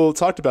lot of people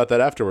talked about that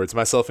afterwards,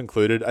 myself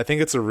included. I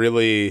think it's a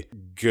really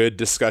good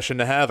discussion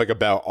to have, like,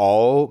 about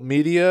all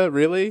media,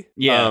 really.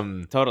 Yeah,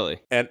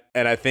 totally. And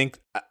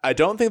I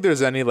don't think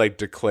there's any, like,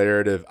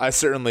 declarative, I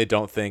certainly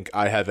don't think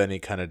I have any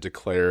kind of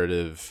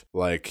declarative,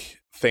 like,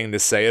 thing to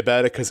say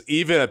about it, because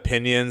even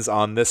opinions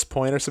on this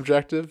point are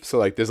subjective. So,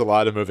 like, there's a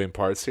lot of moving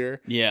parts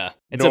here. Yeah.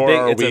 It's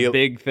a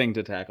big thing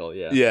to tackle,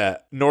 yeah. Yeah.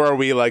 Nor are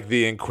we like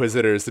the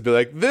inquisitors to be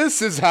like,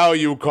 this is how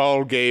you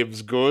call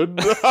games good.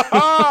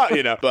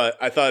 You know. But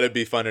I thought it'd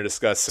be fun to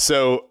discuss.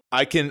 So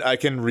I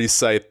can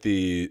recite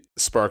the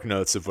spark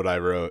notes of what I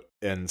wrote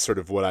and sort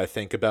of what I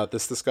think about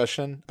this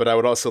discussion. But I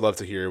would also love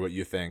to hear what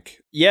you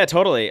think. Yeah,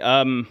 totally.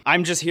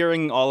 I'm just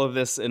hearing all of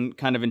this and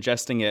kind of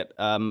ingesting it.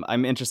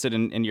 I'm interested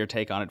in your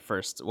take on it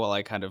first while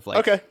I kind of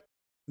like digest.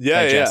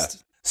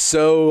 Yeah.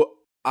 So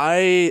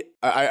I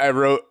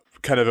wrote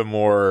kind of a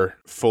more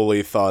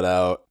fully thought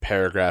out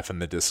paragraph in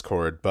the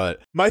Discord,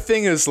 but my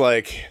thing is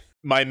like,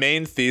 my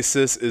main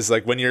thesis is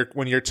like when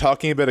you're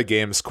talking about a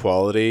game's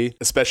quality,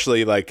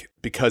 especially like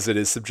because it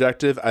is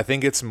subjective, I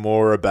think it's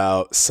more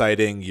about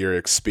citing your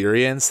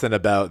experience than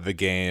about the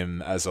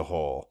game as a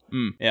whole.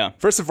 Yeah.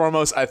 First and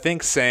foremost, I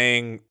think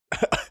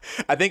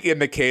I think in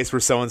the case where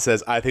someone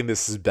says, I think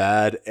this is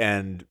bad,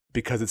 and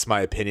because it's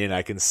my opinion,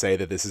 I can say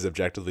that this is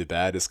objectively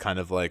bad, is kind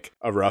of like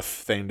a rough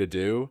thing to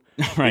do.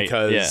 Right.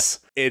 Because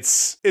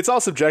it's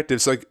all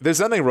subjective. So like, there's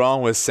nothing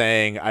wrong with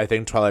saying, I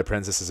think Twilight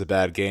Princess is a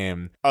bad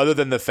game, other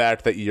than the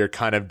fact that you're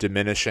kind of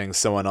diminishing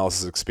someone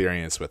else's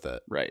experience with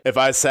it. Right. If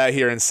I sat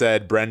here and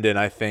said, Brendan,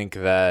 I think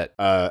that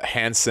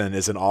Hanson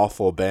is an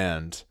awful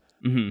band,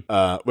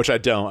 which I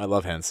don't. I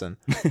love Hanson.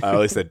 At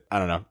least I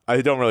don't know.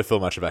 I don't really feel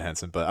much about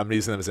Hanson, but I'm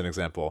using them as an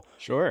example.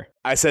 Sure.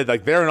 I said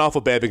like they're an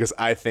awful band because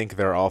I think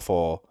they're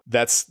awful.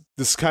 That's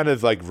this kind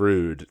of like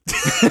rude,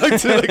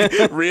 like to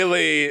like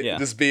really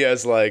just be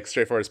as like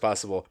straightforward as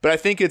possible. But I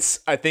think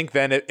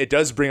then it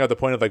does bring up the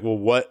point of like,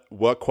 well,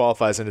 what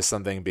qualifies into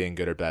something being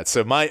good or bad.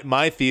 So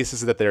my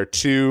thesis is that there are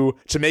two,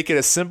 to make it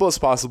as simple as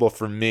possible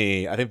for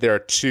me. I think there are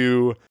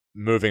two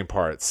moving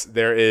parts.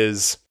 There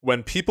is,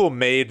 when people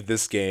made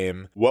this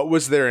game, what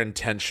was their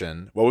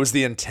intention? What was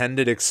the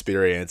intended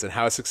experience, and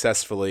how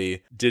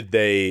successfully did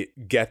they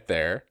get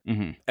there?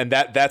 And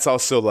that's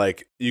also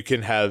like, you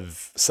can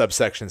have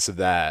subsections of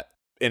that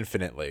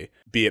infinitely,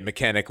 be it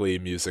mechanically,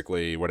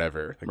 musically,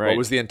 whatever. Like, what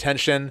was the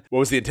intention? What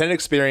was the intended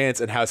experience,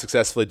 and how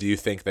successfully do you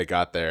think they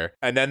got there?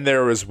 And then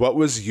there was, what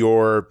was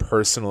your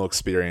personal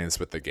experience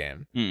with the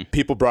game?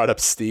 People brought up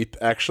Steep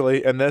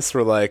actually in this.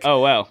 Were like, oh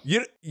wow,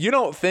 you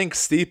don't think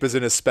Steep is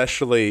an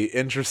especially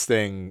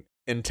interesting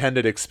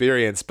intended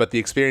experience, but the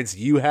experience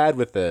you had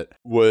with it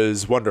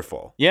was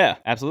wonderful. Yeah,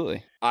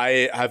 absolutely.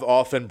 I have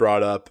often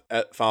brought up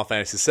at Final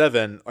Fantasy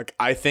VII, like,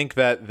 I think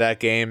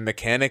that game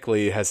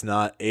mechanically has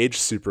not aged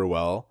super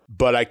well,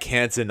 but I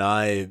can't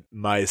deny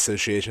my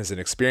associations and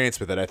experience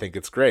with it. I think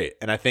it's great.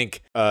 And I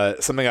think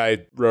something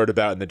I wrote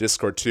about in the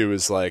Discord too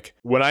is like,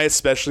 when I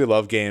especially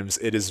love games,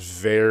 it is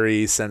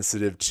very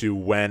sensitive to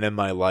when in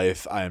my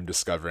life I am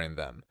discovering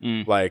them.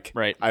 Like,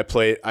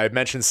 I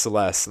mentioned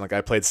Celeste, and like I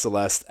played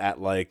Celeste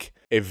at like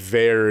a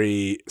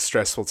very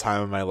stressful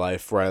time in my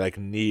life where I like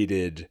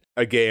needed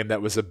a game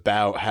that was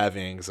about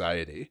having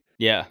anxiety.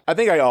 Yeah. I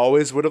think I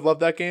always would have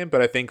loved that game,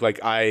 but I think like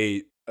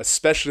I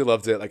especially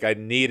loved it. Like I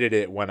needed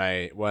it when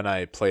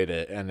I played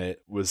it, and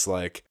it was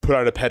like put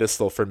on a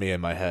pedestal for me in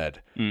my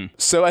head.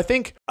 So I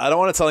think, I don't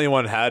want to tell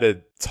anyone how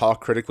to talk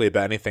critically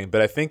about anything,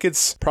 but I think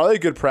it's probably a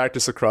good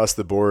practice across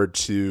the board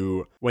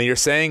to, when you're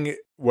saying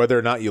whether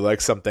or not you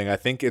like something, I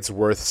think it's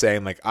worth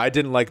saying, like, I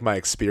didn't like my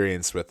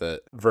experience with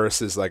it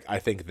versus, like, I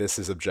think this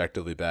is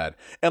objectively bad.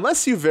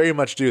 Unless you very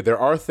much do. There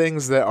are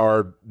things that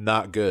are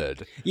not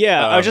good.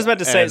 Yeah, I was just about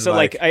to say, so,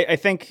 like, I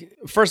think,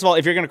 first of all,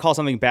 if you're going to call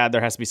something bad,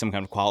 there has to be some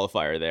kind of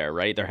qualifier there,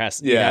 right? There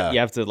has, you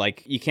have to,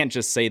 like, you can't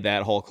just say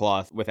that whole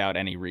cloth without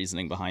any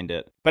reasoning behind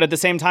it. But at the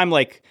same time,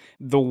 like,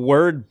 the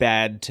word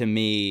bad to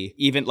me,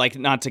 even, like,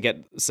 not to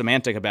get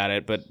semantic about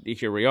it, but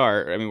here we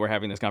are. I mean, we're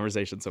having this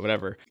conversation, so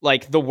whatever.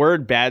 Like, the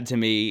word bad to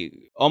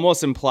me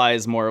almost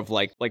implies more of,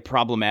 like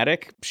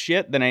problematic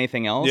shit than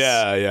anything else.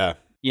 Yeah.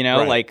 You know,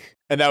 right. like...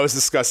 And that was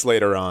discussed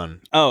later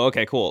on. Oh,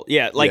 okay, cool.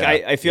 Yeah, like,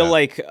 I feel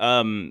like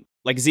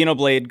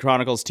Xenoblade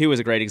Chronicles 2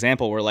 is a great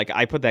example where, like,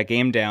 I put that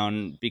game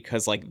down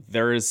because, like,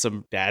 there is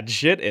some bad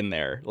shit in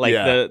there. Like,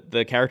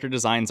 the character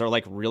designs are,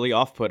 like, really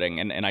off-putting,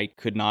 and I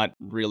could not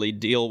really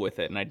deal with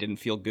it, and I didn't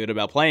feel good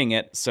about playing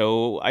it,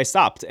 so I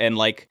stopped. And,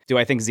 like, do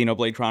I think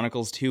Xenoblade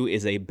Chronicles 2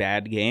 is a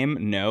bad game?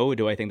 No.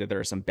 Do I think that there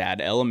are some bad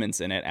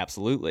elements in it?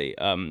 Absolutely.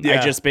 I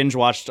just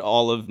binge-watched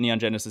all of Neon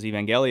Genesis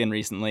Evangelion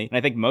recently, and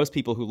I think most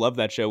people who love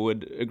that show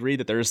would agree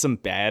that there is some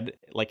bad,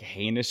 like,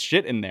 heinous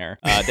shit in there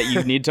that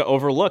you need to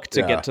overlook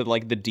to get to,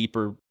 like, the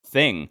deeper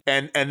thing.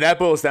 And that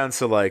boils down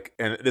to, like,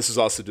 and this was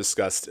also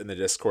discussed in the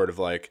Discord, of,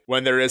 like,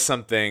 when there is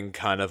something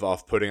kind of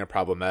off-putting or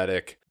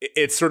problematic,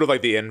 it's sort of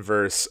like the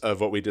inverse of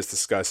what we just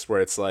discussed,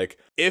 where it's like,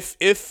 if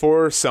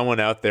for someone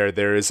out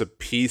there is a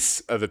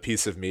piece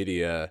of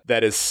media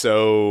that is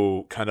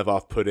so kind of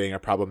off-putting or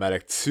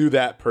problematic to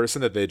that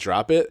person that they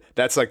drop it,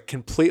 that's, like,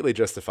 completely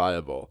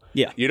justifiable.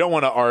 Yeah. You don't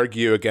want to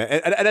argue again.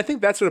 And I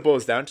think that's what it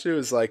boils down to,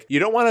 is, like, you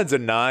don't want to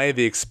deny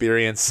the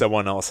experience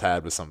someone else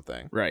had with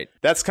something. Right.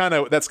 That's kind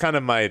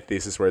of my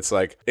thesis, where it's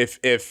like, if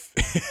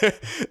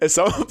if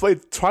someone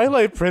played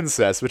Twilight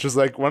Princess, which is,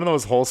 like, one of the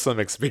most wholesome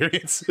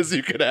experiences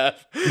you could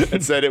have,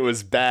 and said it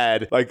was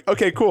bad, like,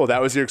 okay, cool,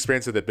 that was your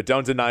experience with it, but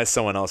don't deny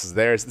someone else's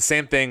there. It's the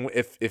same thing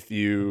if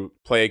you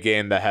play a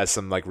game that has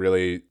some, like,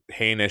 really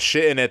heinous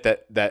shit in it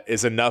that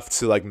is enough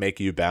to, like, make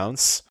you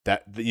bounce,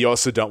 that you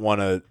also don't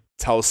want to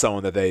tell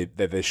someone that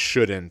they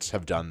shouldn't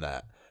have done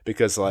that,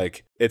 because,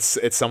 like, it's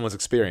someone's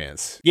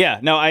experience. Yeah,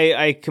 no,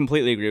 I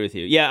completely agree with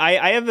you. Yeah,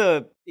 I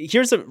have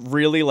here's a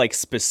really, like,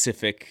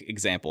 specific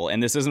example,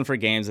 and this isn't for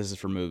games, this is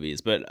for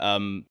movies, but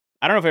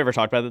I don't know if I ever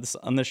talked about this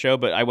on the show,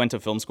 but I went to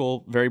film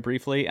school very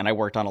briefly, and I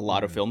worked on a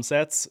lot of film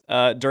sets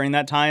during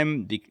that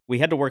time. We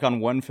had to work on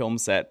one film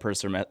set per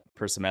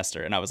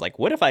semester, and I was like,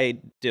 what if I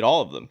did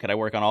all of them? Could I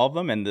work on all of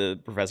them? And the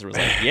professor was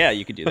like, yeah,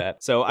 you could do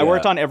that. So I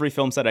worked on every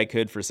film set I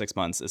could for 6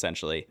 months,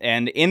 essentially.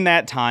 And in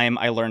that time,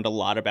 I learned a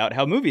lot about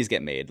how movies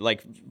get made,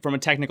 like, from a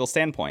technical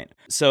standpoint.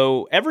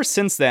 So ever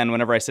since then,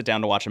 whenever I sit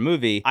down to watch a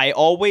movie, I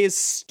always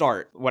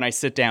start, when I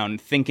sit down,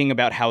 thinking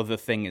about how the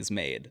thing is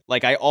made.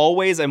 Like, I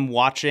always am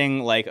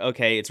watching, like,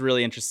 okay, it's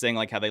really interesting,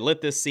 like, how they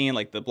lit this scene,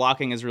 like, the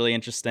blocking is really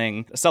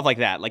interesting, stuff like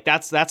that. Like,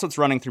 that's what's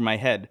running through my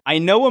head. I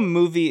know a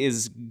movie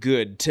is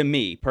good, to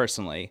me,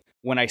 personally,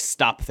 when I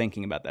stop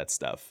thinking about that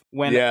stuff.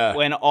 When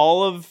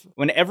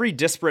every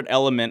disparate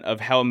element of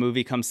how a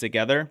movie comes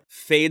together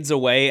fades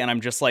away and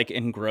I'm just, like,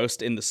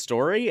 engrossed in the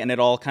story and it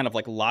all kind of,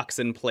 like, locks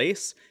in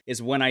place,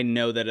 is when I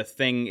know that a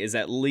thing is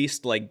at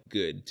least, like,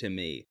 good to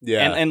me.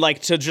 Yeah. And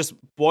like, to just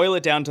boil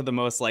it down to the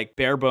most, like,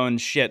 bare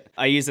bones shit,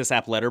 I use this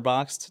app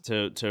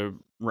Letterboxd to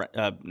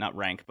not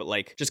rank, but,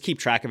 like, just keep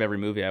track of every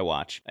movie I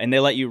watch. And they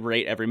let you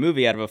rate every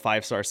movie out of a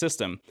 5-star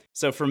system.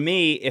 So for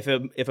me, if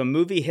a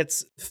movie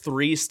hits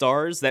 3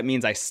 stars, that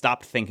means I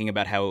stopped thinking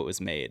about how it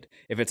was made.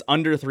 If it's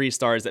under 3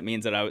 stars, that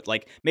means that I would,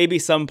 like, maybe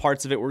some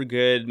parts of it were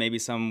good, maybe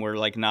some were,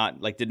 like,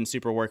 not, like, didn't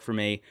super work for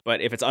me.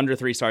 But if it's under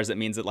 3 stars, that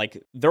means that,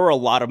 like, there were a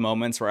lot of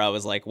moments where I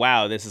was like,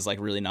 wow, this is, like,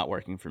 really not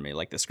working for me.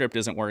 Like, the script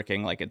isn't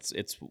working. Like, it's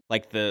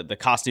like the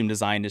costume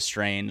design is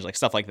strange, like,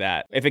 stuff like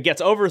that. If it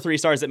gets over 3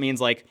 stars, it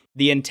means, like,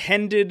 the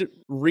intended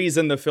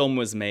reason the film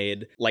was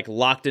made, like,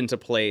 locked into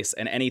place,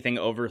 and anything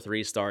over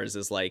 3 stars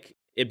is, like,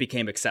 it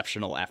became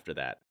exceptional after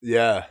that.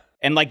 Yeah.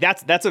 And, like,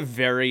 that's a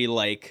very,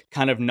 like,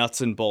 kind of nuts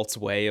and bolts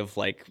way of,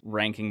 like,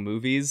 ranking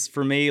movies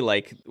for me.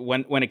 Like,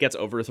 when it gets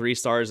over 3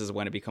 stars is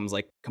when it becomes,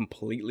 like,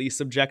 completely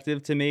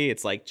subjective to me.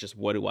 It's like, just,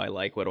 what do I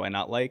like, what do I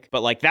not like?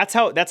 But, like, that's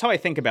how I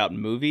think about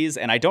movies,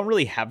 and I don't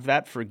really have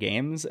that for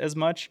games as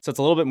much, so it's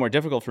a little bit more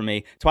difficult for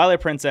me.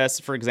 Twilight Princess,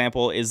 for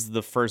example, is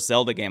the first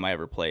Zelda game I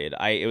ever played.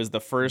 It was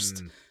the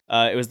first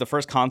It was the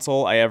first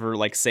console I ever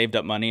like saved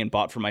up money and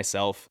bought for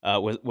myself.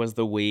 Was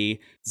the Wii.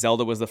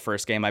 Zelda was the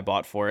first game I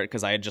bought for it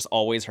because I had just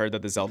always heard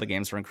that the Zelda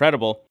games were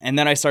incredible. And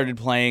then I started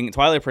playing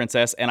Twilight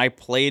Princess and I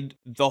played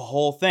the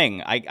whole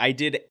thing. I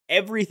did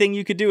everything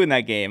you could do in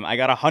that game. I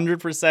got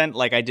 100%.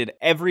 Like I did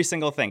every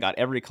single thing, got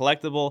every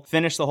collectible,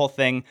 finished the whole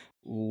thing.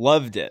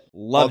 Loved it.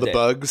 All the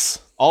bugs.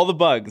 All the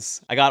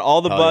bugs. I got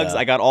all the bugs. Yeah.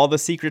 I got all the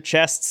secret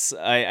chests.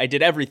 I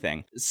did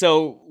everything.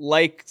 So,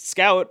 like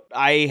Scout,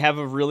 I have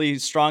a really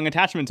strong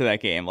attachment to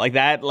that game.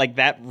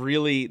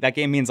 That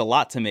game means a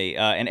lot to me.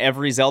 And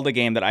every Zelda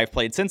game that I've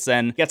played since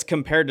then gets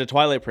compared to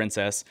Twilight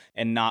Princess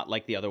and not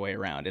like the other way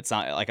around. It's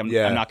not like I'm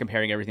not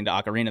comparing everything to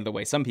Ocarina the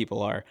way some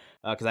people are,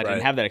 because I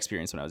didn't have that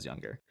experience when I was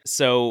younger.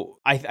 So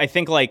I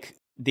think like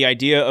the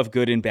idea of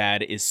good and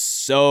bad is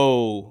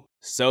so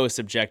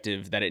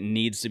subjective that it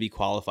needs to be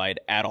qualified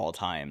at all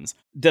times.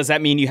 Does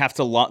that mean you have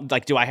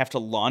to do I have to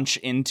launch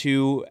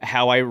into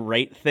how I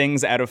rate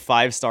things out of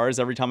 5 stars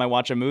every time I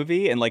watch a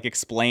movie and like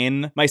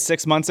explain my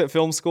 6 months at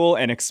film school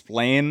and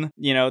explain,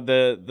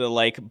 the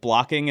like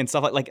blocking and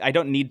stuff like I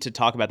don't need to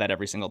talk about that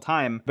every single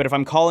time, but if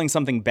I'm calling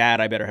something bad,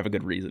 I better have a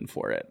good reason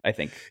for it, I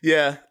think.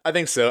 Yeah, I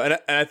think so. And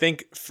I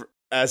think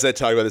as I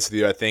talk about this with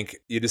you, I think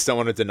you just don't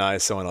want to deny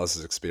someone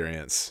else's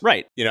experience.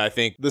 Right. I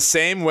think the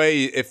same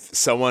way if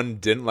someone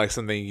didn't like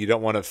something, you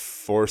don't want to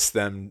force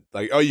them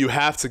like, oh, you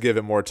have to give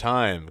it more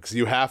time because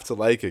you have to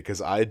like it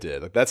because I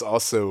did. Like that's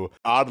also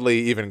oddly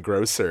even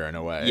grosser in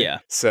a way. Yeah.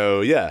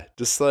 So yeah,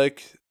 just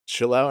like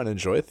chill out and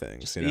enjoy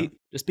things,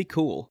 Just be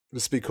cool.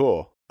 Just be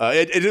cool.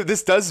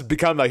 This does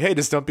become like, hey,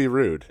 just don't be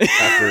rude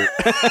after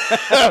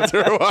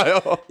a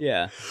while.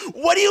 Yeah.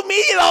 What do you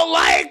mean you don't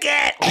like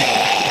it?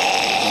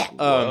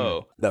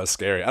 Whoa. That was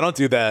scary. I don't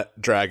do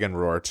that dragon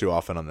roar too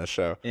often on this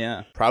show.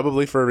 Yeah.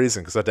 Probably for a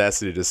reason, because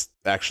Audacity just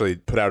actually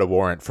put out a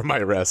warrant for my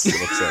arrest, it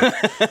looks like.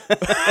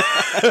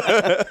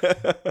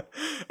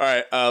 All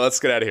right,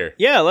 let's get out of here.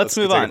 Yeah, let's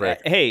move on.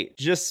 Hey,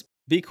 just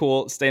be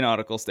cool, stay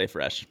nautical, stay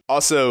fresh.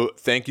 Also,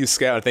 thank you,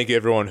 Scout, and thank you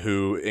everyone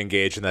who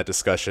engaged in that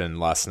discussion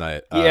last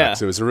night. Yeah,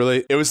 so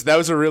that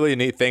was a really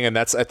neat thing, and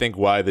that's I think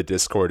why the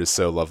Discord is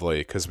so lovely,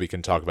 because we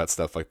can talk about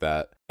stuff like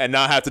that and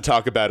not have to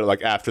talk about it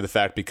like after the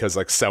fact because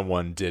like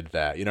someone did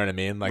that. You know what I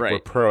mean? Like We're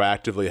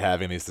proactively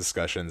having these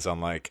discussions on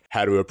like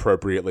how to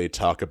appropriately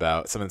talk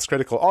about something that's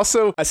critical.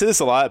 Also, I say this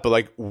a lot, but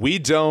like we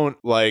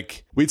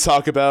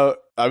talk about.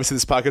 Obviously,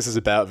 this podcast is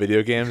about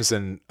video games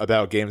and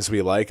about games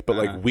we like, but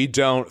like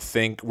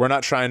we're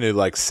not trying to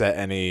like set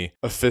any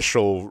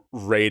official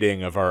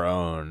rating of our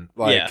own,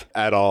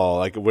 at all.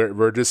 Like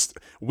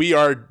we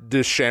are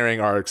just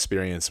sharing our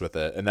experience with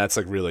it, and that's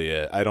like really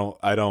it. I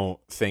don't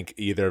think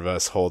either of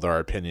us hold our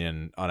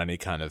opinion on any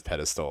kind of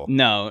pedestal.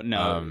 No,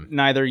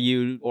 neither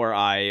you or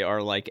I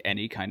are like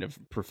any kind of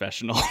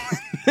professional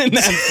in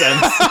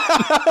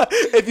that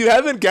sense. If you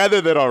haven't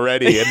gathered that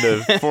already in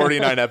the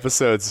 49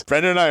 episodes,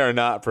 Brendan and I are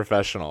not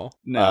professional.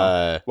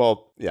 No.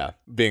 Well, yeah,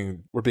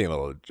 we're being a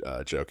little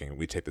joking.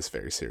 We take this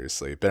very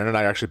seriously. Ben and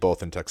I are actually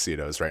both in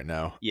tuxedos right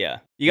now.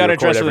 Yeah. You got to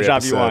dress for the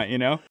job you want,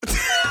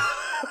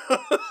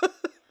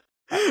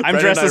 I'm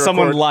dressed as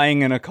someone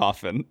lying in a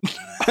coffin.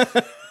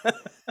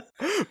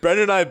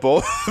 Brendan and I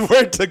both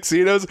wear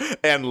tuxedos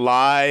and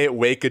lie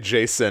wake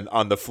adjacent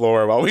on the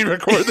floor while we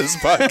record this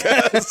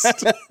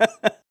podcast.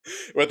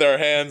 With our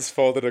hands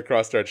folded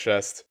across our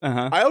chest.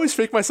 I always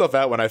freak myself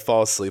out when I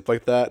fall asleep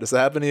like that. Does that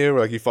happen to you?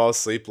 Where like you fall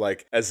asleep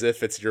like as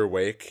if it's your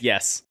wake?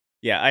 Yes.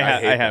 Yeah, I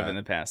have in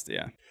the past,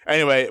 yeah.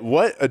 Anyway,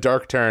 what a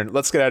dark turn.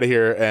 Let's get out of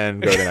here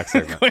and go to the next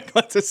segment. Quick,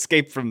 let's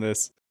escape from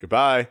this.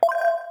 Goodbye.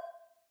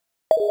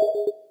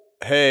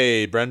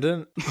 Hey,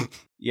 Brendan.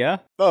 Yeah?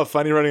 Oh,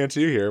 funny running into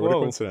you here. What Whoa,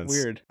 a coincidence.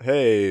 Weird.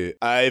 Hey,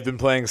 I've been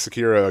playing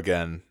Sekiro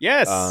again.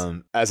 Yes.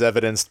 As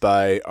evidenced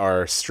by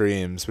our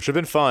streams, which have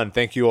been fun.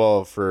 Thank you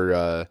all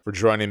for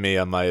joining me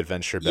on my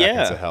adventure back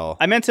into hell.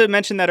 I meant to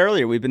mention that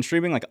earlier. We've been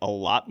streaming like a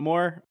lot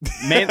more.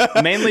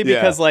 Mainly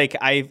because like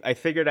I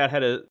figured out how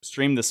to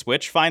stream the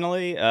Switch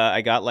finally.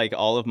 I got like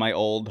all of my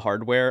old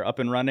hardware up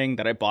and running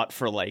that I bought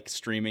for like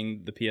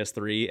streaming the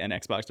PS3 and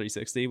Xbox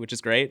 360, which is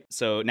great.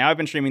 So now I've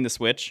been streaming the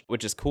Switch,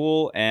 which is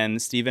cool,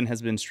 and Steven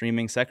has been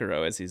streaming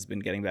Sekiro as he's been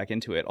getting back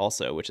into it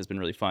also, which has been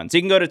really fun. So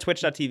you can go to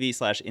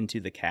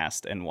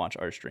twitch.tv/intothecast and watch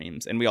our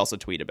streams. And we also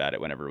tweet about it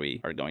whenever we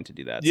are going to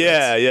do that.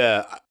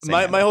 So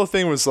my whole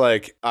thing was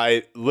like,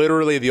 I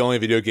literally the only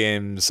video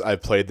games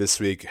I've played this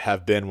week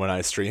have been when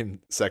I streamed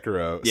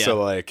Sekiro. Yeah.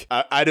 So like,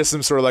 I just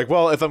am sort of like,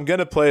 well, if I'm going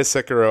to play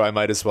Sekiro, I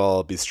might as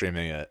well be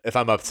streaming it if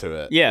I'm up to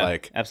it. Yeah,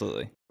 like,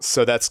 absolutely.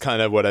 So that's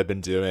kind of what I've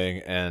been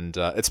doing, and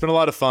it's been a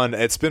lot of fun.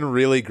 It's been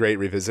really great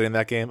revisiting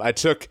that game.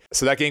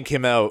 So that game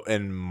came out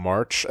in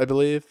March, I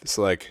believe,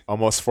 so like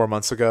almost 4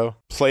 months ago.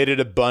 Played it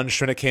a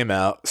bunch when it came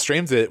out,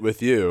 streamed it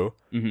with you,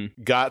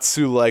 got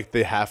to like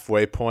the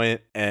halfway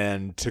point,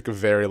 and took a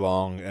very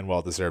long and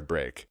well-deserved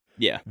break.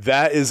 Yeah.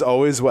 That is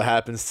always what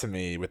happens to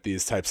me with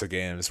these types of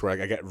games where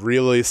I get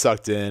really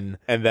sucked in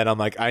and then I'm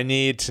like, I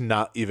need to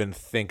not even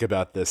think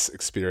about this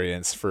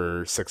experience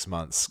for 6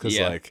 months because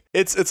like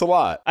it's a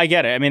lot. I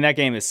get it. I mean, that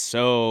game is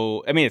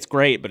it's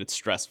great, but it's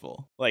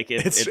stressful. Like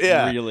it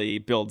really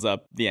builds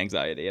up the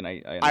anxiety. And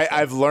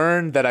I've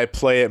learned that I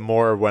play it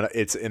more when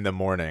it's in the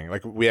morning.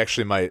 Like we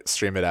actually might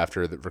stream it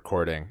after the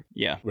recording.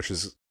 Yeah. Which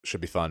is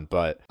should be fun.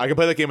 But I can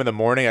play that game in the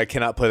morning. I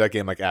cannot play that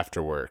game like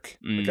after work.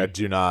 Like I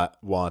do not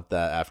want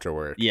that after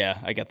work. Yeah,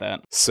 I get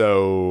that.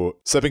 So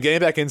I've been getting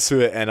back into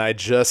it, and I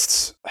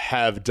just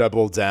have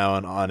doubled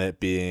down on it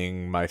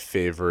being my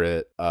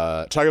favorite.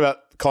 Talk about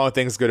calling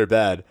things good or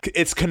bad.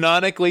 It's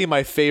canonically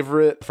my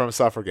favorite From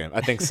Software game.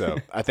 I think so.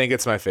 I think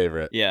it's my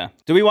favorite. Yeah.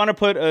 Do we want to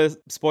put a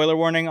spoiler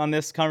warning on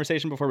this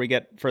conversation before we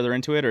get further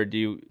into it, or do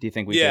you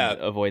think we should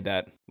avoid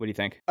that? What do you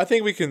think? I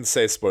think we can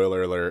say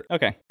spoiler alert.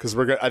 Okay. Because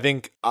we're gonna. I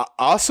think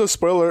also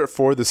spoiler alert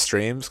for the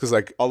streams, because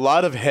like a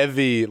lot of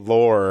heavy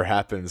lore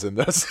happens in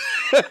those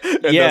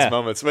those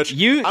moments. Which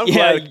I'm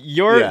glad,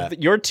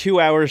 your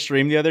 2-hour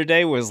stream the other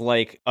day was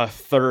like a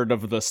third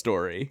of the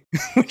story,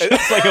 which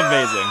is like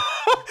amazing.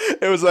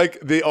 It was like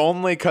the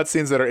only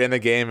cutscenes that are in the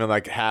game, and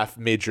like half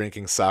me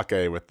drinking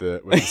sake with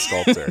the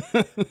sculptor,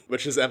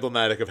 which is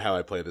emblematic of how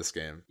I play this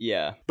game.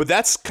 Yeah, but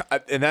that's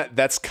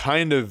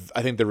kind of,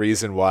 I think, the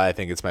reason why I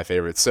think it's my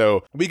favorite.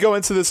 So we go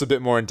into this a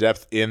bit more in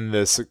depth in the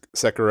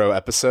Sekiro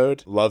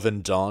episode, Love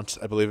and Daunt,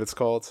 I believe it's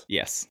called.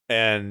 Yes,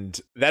 and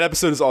that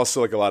episode is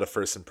also like a lot of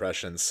first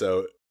impressions.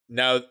 So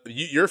now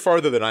you're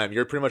farther than I am.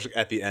 You're pretty much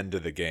at the end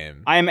of the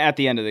game. I am at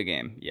the end of the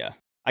game. Yeah.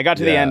 I got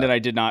to the end and I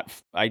did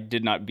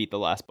not beat the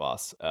last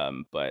boss.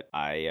 But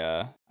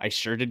I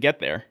sure did get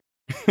there.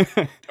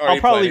 I'll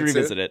probably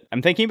revisit it.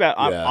 I'm thinking about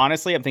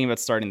honestly, I'm thinking about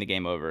starting the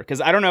game over,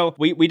 because I don't know.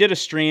 We did a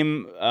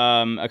stream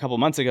a couple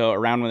months ago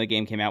around when the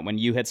game came out, when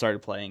you had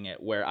started playing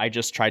it, where I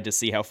just tried to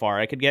see how far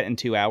I could get in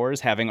 2 hours,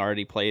 having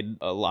already played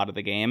a lot of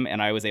the game,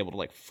 and I was able to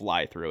like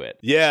fly through it.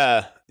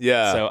 Yeah.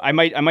 So I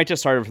might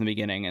just start it from the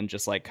beginning and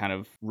just like kind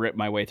of rip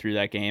my way through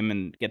that game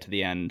and get to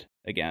the end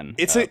again.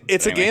 It's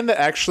a game that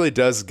actually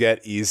does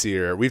get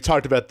easier. We've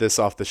talked about this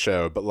off the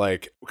show, but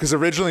like, because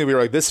originally we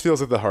were like, this feels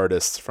like the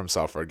hardest From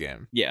Software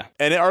game. Yeah.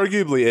 And it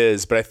arguably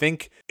is, but I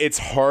think it's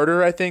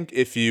harder,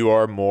 if you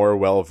are more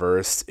well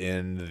versed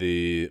in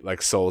the like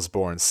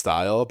Soulsborne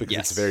style, because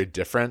it's very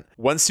different.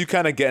 Once you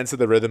kind of get into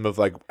the rhythm of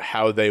like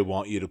how they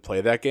want you to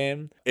play that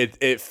game,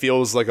 it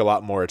feels like a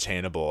lot more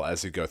attainable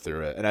as you go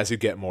through it and as you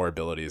get more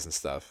abilities and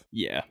stuff.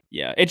 Yeah.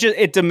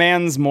 It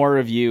demands more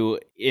of you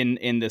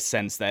in the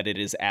sense that it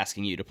is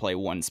asking you to play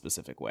one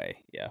specific way.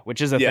 Yeah,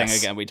 which is a thing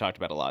again we talked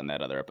about a lot in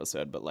that other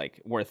episode, but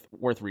like worth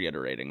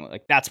reiterating.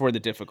 Like that's where the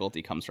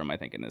difficulty comes from, I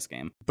think, in this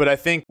game. But I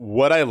think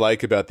what I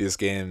like about these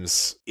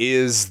games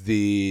is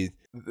the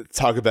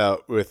talk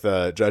about with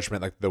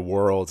Judgment, like the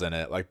world in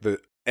it, like the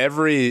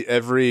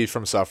every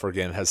From Software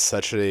game has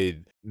such a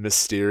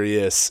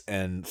mysterious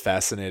and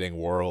fascinating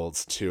world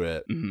to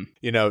it. Mm-hmm.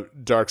 You know,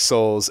 Dark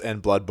Souls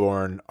and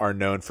Bloodborne are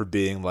known for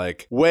being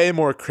like way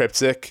more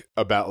cryptic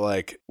about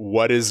like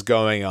what is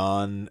going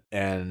on,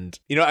 and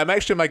you know, I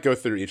might go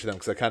through each of them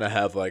because I kind of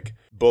have like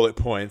bullet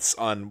points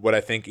on what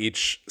I think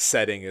each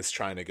setting is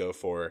trying to go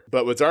for.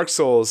 But with Dark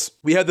Souls,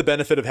 we had the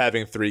benefit of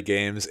having 3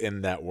 games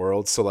in that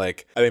world, so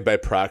like I think by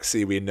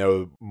proxy we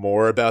know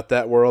more about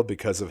that world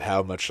because of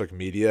how much like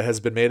media has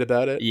been made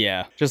about it.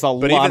 Yeah, just a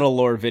lot of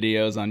lore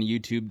videos on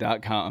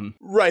YouTube.com.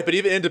 Right, but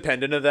even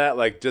independent of that,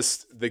 like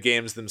just the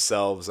games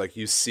themselves, like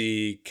you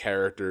see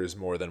characters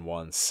more than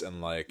once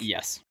and like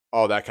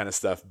all that kind of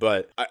stuff.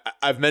 But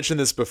I've mentioned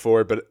this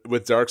before, but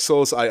with Dark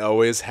Souls, I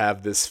always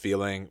have this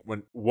feeling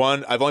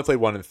I've only played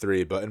 1 and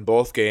 3, but in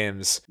both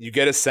games, you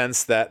get a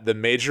sense that the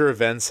major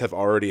events have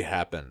already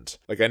happened.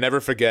 Like I never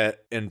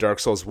forget in Dark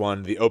Souls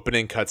 1, the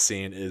opening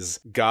cutscene is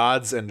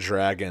gods and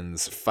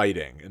dragons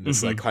fighting in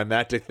this like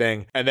climactic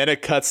thing. And then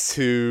it cuts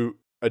to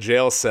a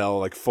jail cell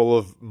like full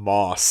of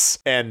moss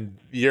and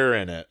you're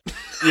in it.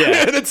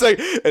 Yeah. And it's like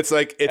it's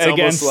and again,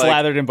 almost like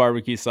slathered in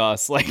barbecue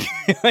sauce. Like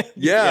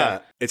yeah.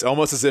 It's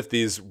almost as if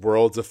these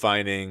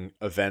world-defining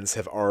events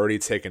have already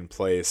taken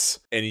place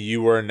and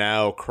you are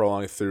now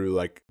crawling through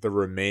like the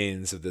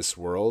remains of this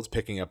world,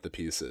 picking up the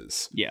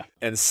pieces. Yeah.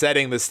 And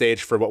setting the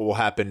stage for what will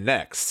happen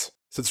next.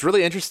 So it's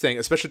really interesting,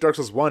 especially Dark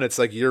Souls 1. It's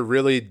like you're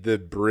really the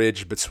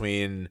bridge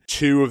between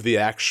 2 of the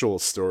actual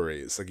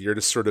stories. Like you're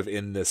just sort of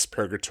in this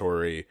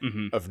purgatory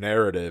of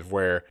narrative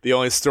where the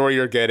only story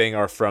you're getting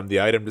are from the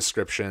item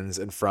descriptions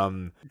and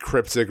from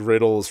cryptic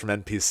riddles from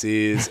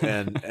NPCs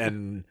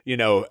and you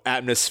know,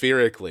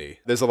 atmospherically.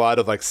 There's a lot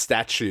of like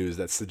statues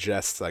that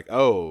suggest like,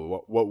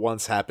 oh, what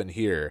once happened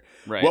here?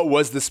 Right. What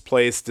was this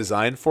place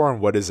designed for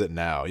and what is it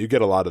now? You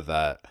get a lot of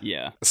that.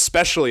 Yeah.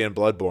 Especially in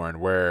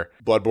Bloodborne, where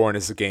Bloodborne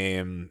is a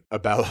game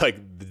about like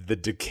the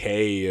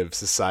decay of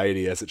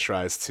society as it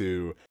tries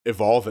to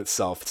evolve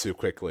itself too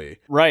quickly.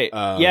 Right.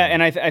 Yeah,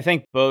 and I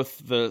think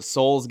both the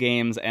Souls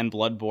games and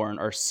Bloodborne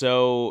are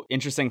so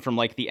interesting from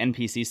like the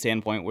NPC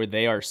standpoint, where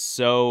they are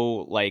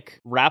so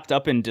like wrapped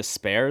up in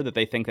despair that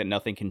they think that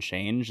nothing can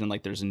change and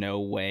like there's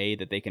no way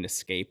that they can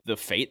escape the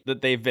fate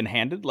that they've been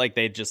handed. Like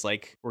they just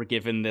like were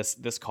given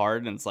this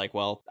card and it's like,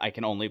 well, I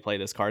can only play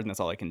this card and that's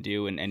all I can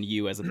do. And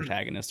you as a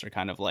protagonist are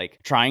kind of like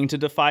trying to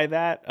defy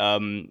that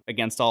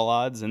against all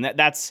odds. And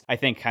that's, I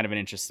think, kind of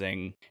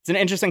it's an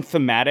interesting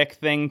thematic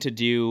thing to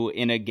do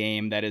in a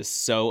game that is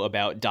so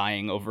about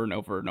dying over and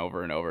over and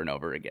over and over and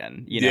over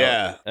again,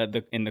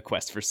 in the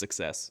quest for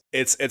success.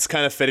 It's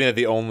kind of fitting that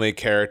the only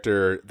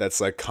character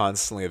that's like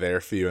constantly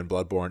there for you in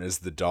Bloodborne is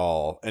the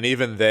doll, and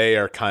even they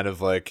are kind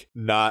of like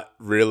not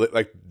really,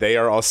 like they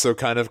are also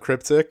kind of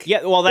cryptic.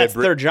 Yeah, well, that's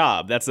their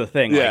job. That's the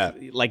thing. Yeah.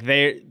 Like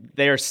they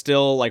are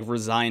still like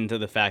resigned to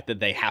the fact that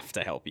they have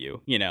to help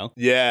you,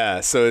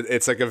 Yeah, so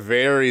it's like a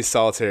very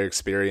solitary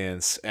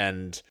experience,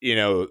 and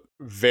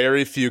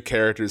very few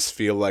characters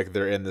feel like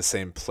they're in the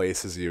same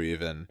place as you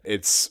even.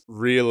 It's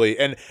really,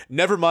 and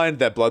never mind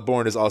that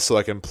Bloodborne is also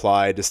like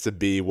implied just to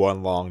be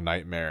one long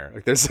nightmare.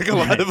 Like there's like a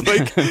lot of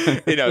like,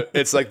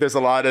 it's like there's a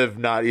lot of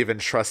not even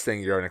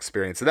trusting your own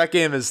experience. So that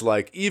game is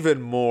like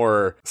even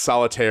more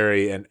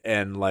solitary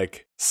and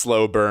like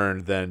slow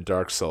burn than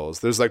Dark Souls.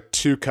 There's like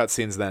 2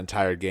 cutscenes in that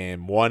entire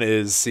game. One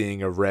is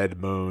seeing a red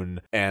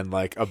moon and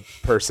like a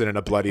person in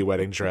a bloody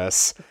wedding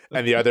dress,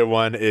 and the other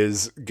one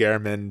is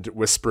Gehrman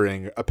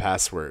whispering a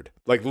password.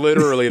 Like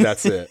literally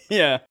that's it.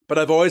 Yeah. But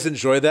I've always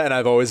enjoyed that, and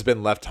I've always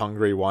been left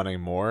hungry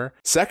wanting more.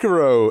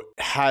 Sekiro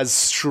has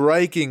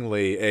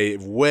strikingly a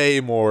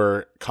way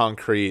more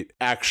concrete,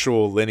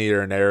 actual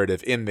linear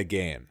narrative in the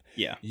game.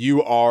 Yeah.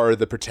 You are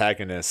the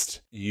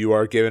protagonist. You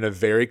are given a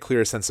very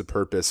clear sense of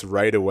purpose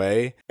right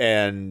away.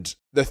 And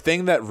the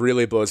thing that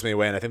really blows me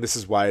away, and I think this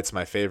is why it's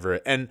my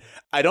favorite, and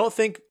I don't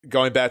think,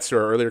 going back to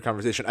our earlier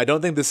conversation, I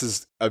don't think this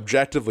is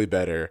objectively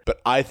better,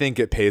 but I think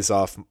it pays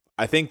off.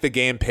 I think the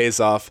game pays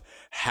off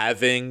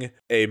having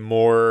a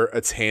more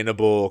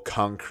attainable,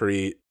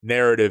 concrete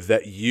narrative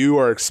that you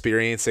are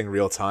experiencing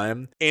real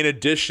time, in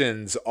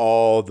addition to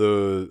all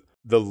the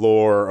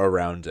lore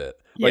around it.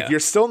 Like,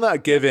 you're still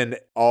not given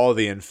all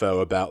the info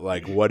about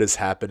like what is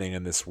happening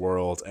in this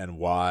world and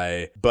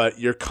why, but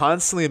you're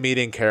constantly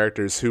meeting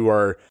characters who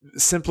are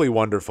simply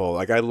wonderful.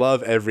 Like, I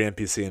love every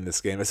NPC in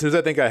this game. As soon as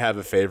I think I have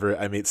a favorite,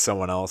 I meet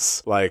someone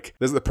else. Like,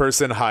 there's the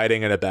person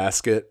hiding in a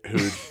basket who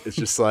is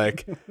just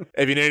like,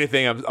 if you need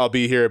anything, I'll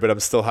be here, but I'm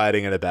still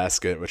hiding in a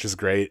basket, which is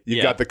great.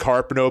 You've got the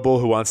carp noble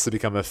who wants to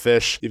become a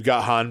fish. You've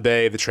got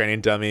Hanbei, the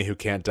training dummy who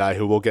can't die,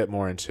 who we'll get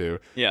more into.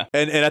 Yeah.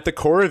 And at the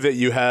core of it,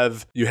 you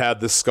have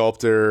the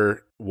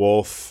sculptor,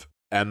 Wolf,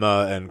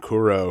 Emma, and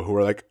Kuro, who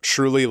are like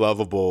truly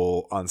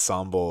lovable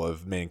ensemble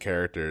of main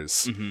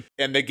characters. Mm-hmm.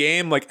 And the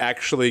game like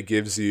actually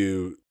gives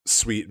you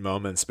sweet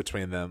moments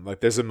between them.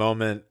 Like, there's a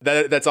moment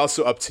that's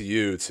also up to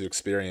you to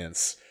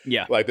experience.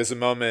 Yeah. Like, there's a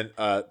moment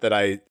that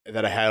I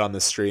had on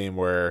the stream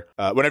where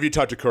whenever you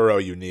talk to Kuro,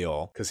 you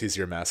kneel because he's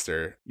your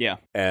master. Yeah.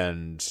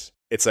 And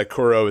it's like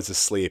Kuro is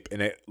asleep,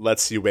 and it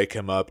lets you wake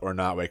him up or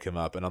not wake him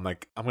up. And I'm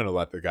like, I'm going to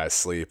let the guy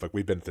sleep. Like,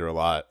 we've been through a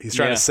lot. He's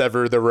trying to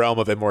sever the realm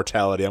of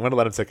immortality. I'm going to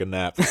let him take a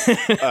nap.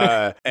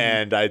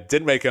 And I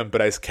didn't wake him, but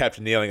I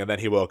kept kneeling. And then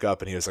he woke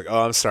up and he was like,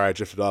 oh, I'm sorry, I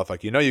drifted off.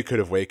 Like, you could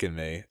have wakened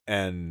me.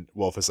 And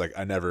Wolf is like,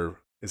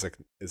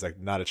 is like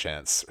not a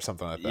chance or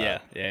something like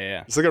that.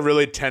 Yeah. It's like a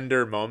really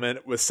tender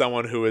moment with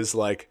someone who is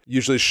like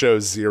usually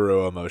shows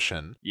zero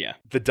emotion. Yeah.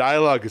 The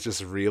dialogue is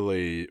just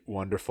really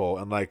wonderful,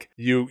 and like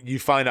you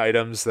find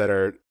items that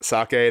are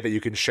sake that you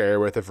can share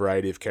with a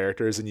variety of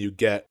characters, and you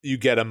get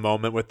a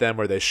moment with them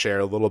where they share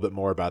a little bit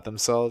more about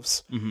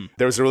themselves. Mm-hmm.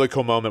 There was a really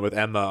cool moment with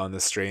Emma on the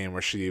stream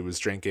where she was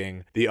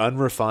drinking the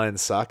unrefined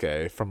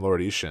sake from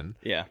Lord Ishin.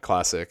 Yeah.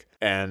 Classic.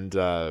 And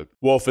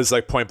Wolf is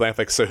like point blank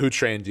like, so who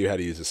trained you how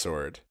to use a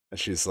sword? And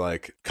she's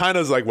like, kind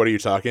of like, what are you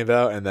talking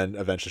about? And then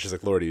eventually she's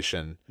like, Lord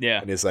Ishin. Yeah.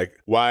 And he's like,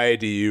 why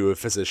do you, a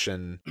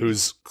physician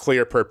whose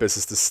clear purpose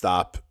is to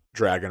stop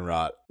dragon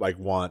rot, like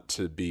want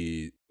to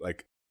be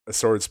like a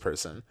swords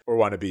person or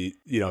want to be,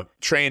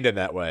 trained in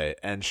that way?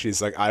 And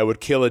she's like, I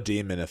would kill a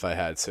demon if I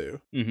had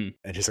to. Mm-hmm.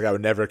 And she's like, I would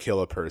never kill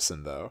a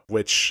person though,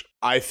 which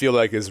I feel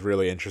like is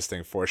really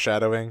interesting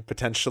foreshadowing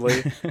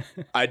potentially.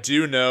 I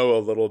do know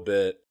a little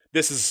bit.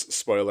 This is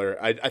spoiler.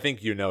 I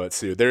think you know it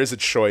too. There is a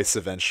choice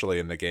eventually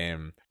in the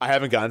game. I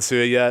haven't gotten to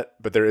it yet,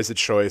 but there is a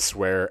choice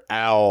where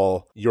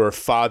Al, your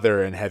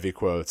father in heavy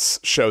quotes,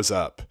 shows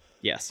up.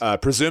 Yes.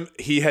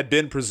 He had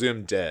been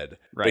presumed dead,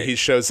 right. But he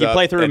shows up. You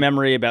play through a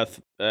memory about,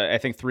 I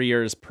think, 3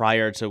 years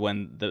prior to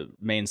when the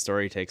main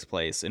story takes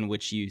place, in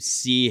which you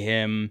see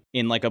him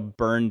in like a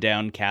burned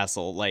down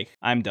castle. Like,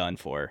 I'm done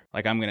for.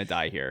 Like, I'm gonna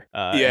die here.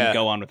 And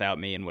go on without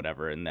me and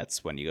whatever. And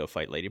that's when you go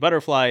fight Lady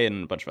Butterfly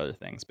and a bunch of other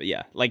things. But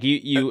yeah, like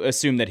you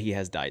assume that he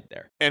has died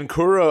there. And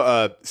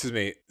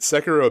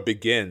Sekiro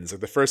begins.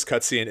 Like, the first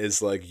cutscene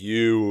is like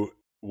you,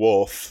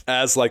 Wolf,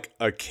 as like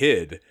a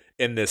kid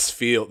in this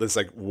field, this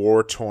like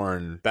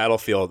war-torn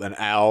battlefield, and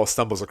Al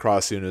stumbles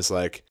across you and is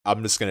like,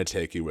 I'm just gonna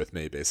take you with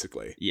me,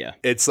 basically. Yeah.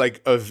 It's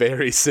like a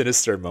very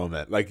sinister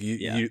moment. Like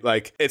you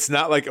like, it's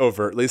not like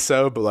overtly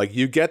so, but like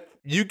you get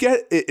you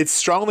get it's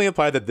strongly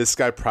implied that this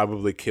guy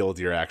probably killed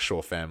your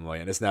actual family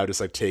and is now just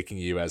like taking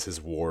you as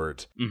his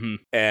ward. Mm-hmm.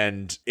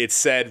 And it's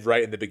said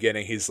right in the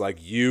beginning, he's like,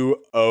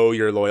 you owe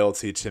your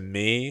loyalty to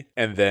me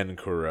and then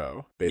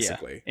Kuro,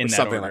 basically. In or that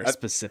something order, like that.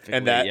 specifically.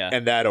 In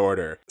that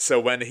order. So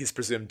when he's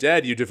presumed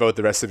dead, you devote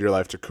the rest of your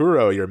life to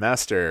Kuro, your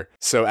master.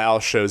 So Al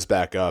shows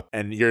back up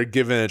and you're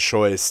given a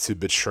choice to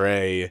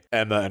betray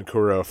Emma and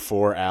Kuro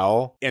for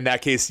Al. In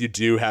that case, you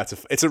do have to.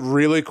 It's a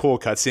really cool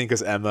cutscene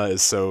because Emma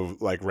is so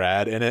like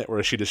rad in it,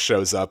 where she just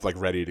shows up like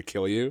ready to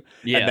kill you.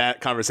 Yeah. And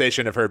that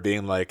conversation of her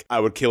being like, I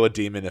would kill a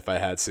demon if I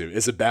had to,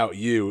 is about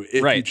you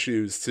if you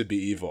choose to be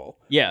evil.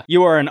 Yeah.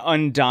 You are an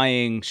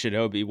undying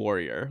shinobi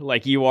warrior.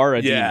 Like, you are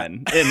a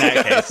demon in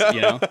that case,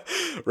 you know?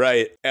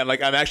 Right. And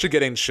like, I'm actually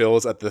getting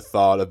chills at the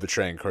thought of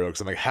betraying Kuro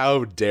because I'm like,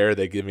 how dare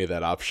they give me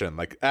that option?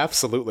 Like,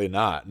 absolutely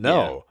not. No.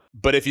 Yeah.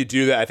 But if you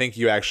do that, I think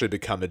you actually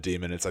become a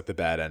demon. It's like the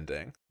bad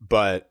ending.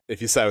 But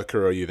if you side with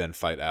Kuro, you then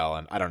fight Al,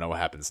 and I don't know what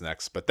happens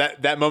next. But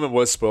that moment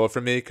was spoiled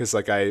for me because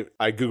like I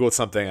Googled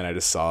something and I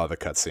just saw the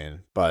cutscene,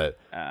 but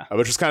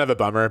which was kind of a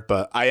bummer.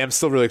 But I am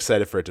still really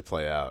excited for it to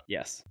play out.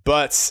 Yes.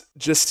 But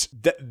just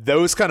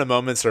those kind of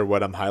moments are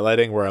what I'm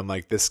highlighting, where I'm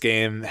like, this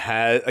game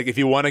had like, if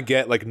you want to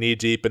get like knee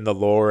deep in the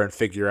lore and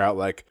figure out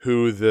like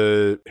who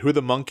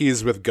the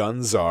monkeys with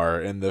guns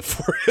are in the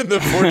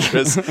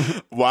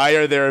fortress, why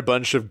are there a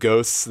bunch of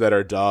ghosts that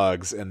are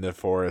dogs in the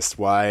forest?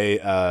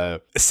 Why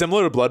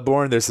similar to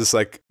Bloodborne, there's this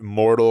like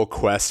mortal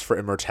quest for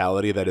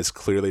immortality that is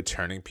clearly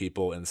turning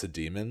people into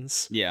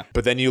demons. Yeah.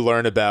 But then you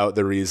learn about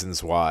the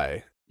reasons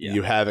why. Yeah.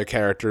 You have a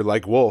character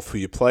like Wolf who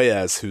you play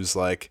as who's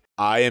like,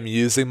 I am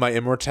using my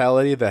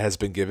immortality that has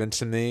been given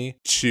to me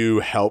to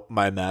help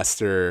my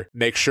master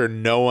make sure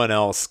no one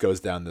else goes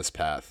down this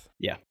path.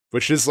 Yeah.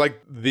 Which is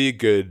like the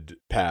good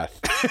path.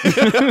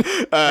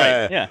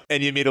 Right, yeah.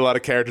 And you meet a lot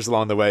of characters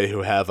along the way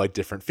who have like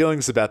different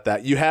feelings about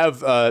that. You have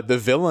the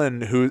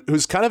villain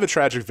who's kind of a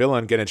tragic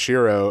villain,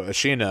 Genichiro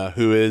Ashina,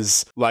 who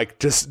is like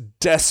just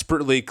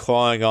desperately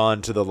clawing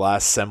on to the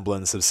last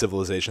semblance of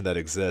civilization that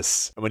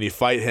exists. And when you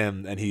fight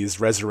him and he's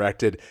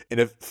resurrected in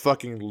a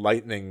fucking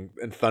lightning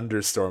and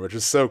thunderstorm, which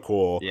is so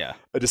cool. Yeah.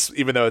 Just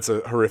even though it's a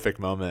horrific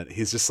moment,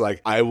 he's just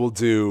like, I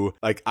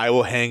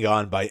will hang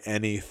on by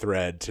any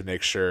thread to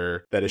make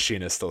sure that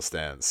Ashina still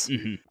stands.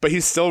 Mm-hmm. But he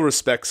still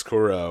respects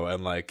Kuro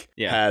and like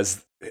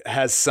has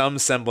some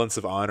semblance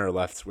of honor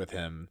left with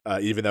him,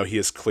 even though he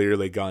has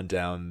clearly gone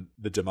down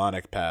the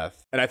demonic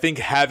path. And I think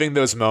having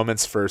those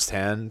moments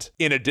firsthand,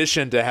 in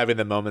addition to having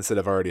the moments that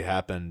have already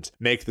happened,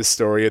 make the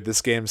story of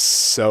this game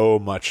so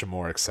much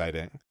more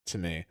exciting to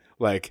me.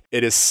 Like,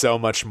 it is so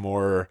much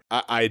more.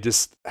 I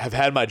just have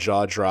had my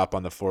jaw drop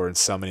on the floor in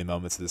so many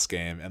moments of this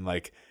game. And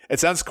like, it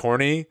sounds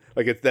corny,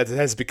 like that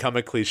has become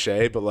a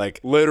cliche, but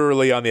like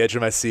literally on the edge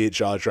of my seat,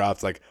 jaw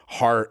dropped, like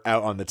heart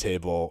out on the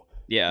table.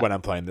 Yeah. When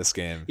I'm playing this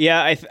game.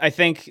 Yeah, I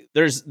think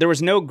there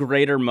was no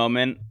greater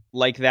moment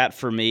like that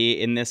for me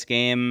in this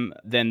game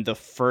than the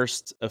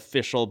first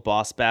official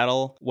boss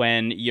battle,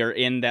 when you're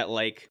in that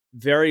like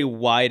very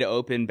wide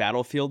open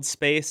battlefield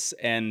space,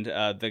 and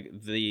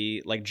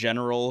the like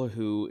general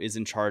who is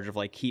in charge of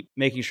like keep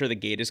making sure the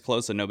gate is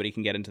closed so nobody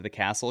can get into the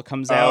castle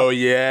comes out. Oh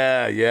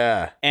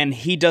yeah. And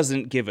he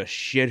doesn't give a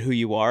shit who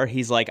you are.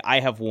 He's like, I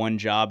have one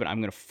job and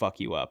I'm gonna fuck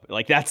you up.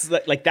 Like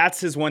that's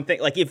his one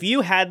thing. Like, if you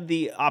had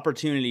the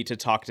opportunity to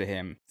talk to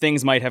him,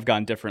 things might have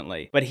gone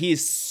differently. But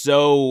he's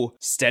so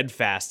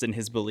steadfast in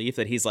his belief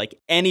that he's like,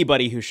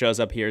 anybody who shows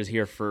up here is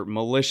here for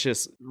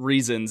malicious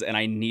reasons, and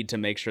I need to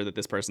make sure that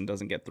this person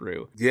doesn't get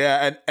through.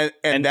 Yeah,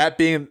 and that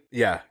being,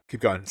 keep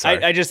going.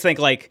 Sorry. I just think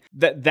like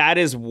that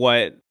is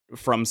what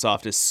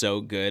FromSoft is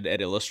so good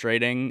at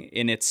illustrating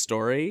in its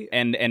story,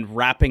 and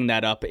wrapping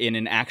that up in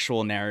an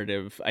actual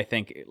narrative. I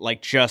think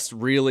like just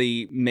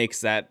really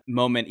makes that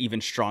moment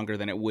even stronger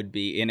than it would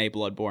be in a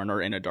Bloodborne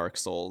or in a Dark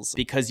Souls,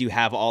 because you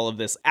have all of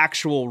this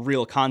actual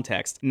real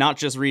context, not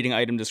just reading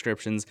item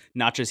descriptions,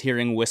 not just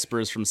hearing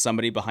whispers from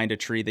somebody behind a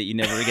tree that you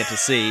never get to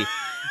see,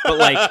 but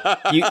like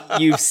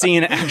you've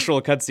seen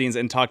actual cutscenes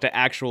and talked to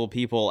actual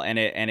people, and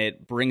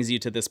it brings you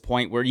to this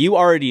point where you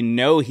already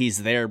know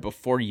he's there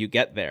before you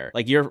get there.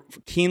 Like, you're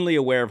keenly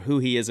aware of who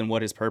he is and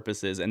what his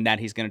purpose is, and that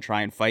he's going to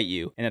try and fight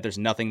you, and that there's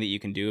nothing that you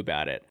can do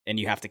about it, and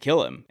you have to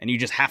kill him, and you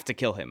just have to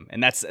kill him.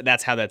 And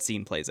that's how that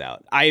scene plays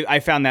out. I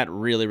found that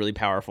really, really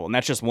powerful, and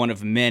that's just one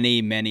of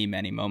many, many,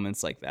 many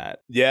moments like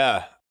that.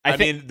 Yeah. I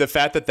mean, the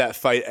fact that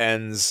fight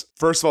ends,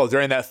 first of all,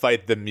 during that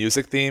fight, the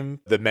music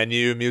theme, the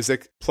menu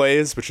music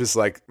plays, which is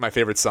like my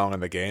favorite song in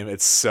the game.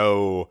 It's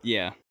so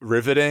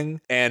riveting.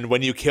 And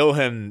when you kill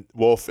him,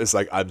 Wolf is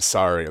like, I'm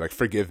sorry, like,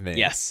 forgive me.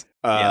 Yes.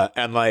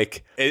 And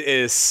like, it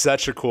is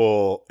such a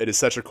cool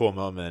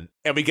moment.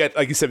 And we get,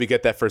 like you said, we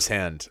get that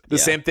firsthand. The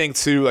Yeah. same thing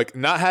too, like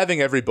not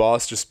having every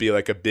boss just be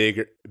like a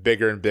bigger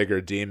and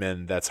bigger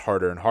demon that's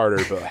harder and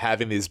harder, but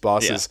having these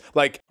bosses.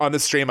 Like on the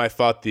stream, I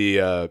fought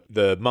the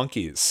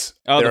monkeys.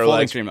 Oh, the They're folding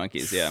like, screen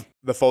monkeys, yeah.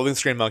 The folding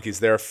screen monkeys.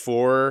 There are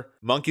 4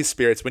 monkey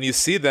spirits. When you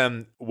see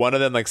them, one of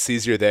them like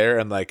sees you're there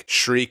and like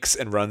shrieks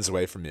and runs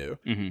away from you.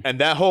 Mm-hmm. And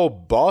that whole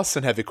boss,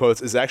 in heavy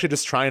quotes, is actually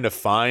just trying to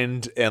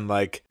find and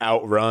like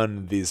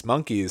outrun these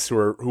monkeys who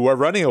are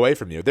running away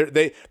from you.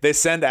 They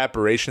send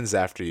apparitions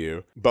after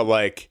you, but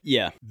like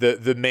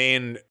the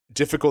main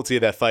difficulty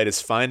of that fight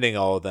is finding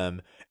all of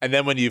them. And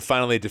then when you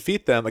finally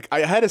defeat them, like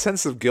I had a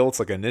sense of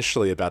guilt like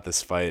initially about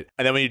this fight.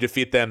 And then when you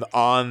defeat them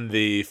on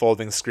the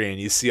folding screen,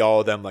 you see all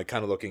of them like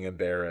kind of looking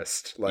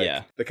embarrassed.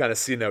 Like the kind of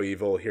see no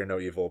evil, hear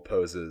no evil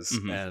poses.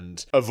 Mm-hmm.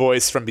 And a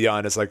voice from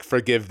beyond is like,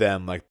 forgive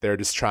them. Like they're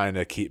just trying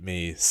to keep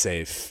me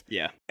safe.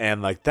 Yeah.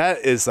 And like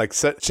that is like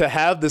to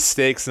have the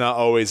stakes not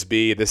always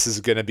be this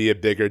is going to be a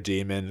bigger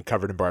demon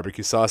covered in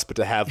barbecue sauce, but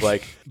to have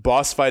like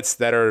boss fights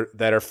that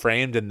are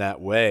framed in that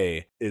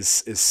way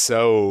is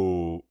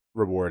so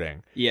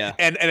rewarding. Yeah.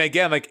 And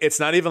again, like it's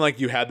not even like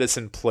you had this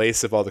in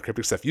place of all the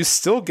cryptic stuff. You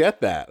still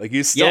get that. Like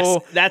you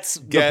still that's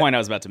the point I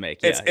was about to make.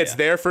 It's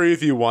there for you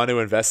if you want to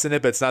invest in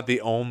it, but it's not the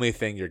only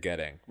thing you're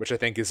getting, which I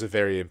think is a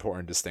very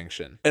important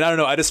distinction. And I don't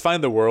know, I just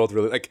find the world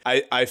really like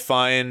I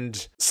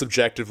find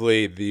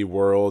subjectively the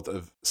world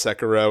of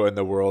Sekiro and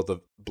the world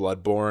of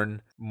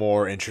Bloodborne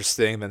more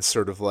interesting than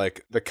sort of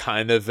like the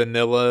kind of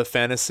vanilla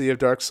fantasy of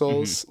Dark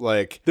Souls. Mm-hmm.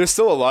 Like there's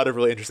still a lot of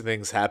really interesting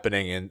things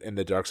happening in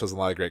the Dark Souls and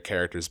a lot of great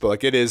characters, but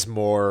like it is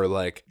more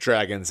like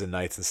dragons and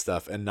knights and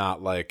stuff and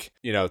not like,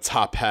 you know,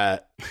 top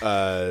hat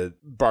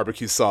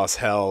barbecue sauce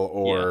hell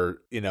or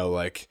you know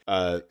like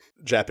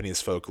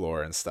Japanese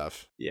folklore and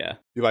stuff. Yeah.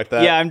 You like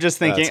that? Yeah, I'm just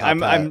thinking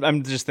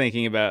I'm just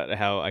thinking about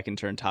how I can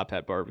turn Top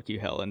Hat barbecue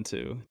hell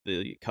into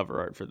the cover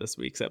art for this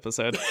week's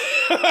episode.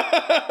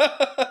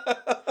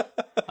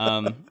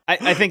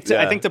 I think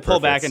to pull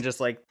back and just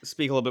like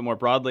speak a little bit more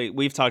broadly,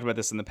 we've talked about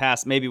this in the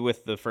past, maybe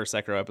with the first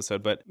Sekiro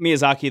episode, but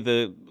Miyazaki,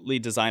 the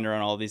lead designer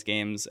on all of these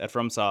games at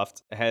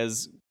FromSoft,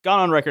 has gone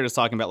on record as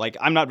talking about like,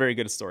 I'm not very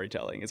good at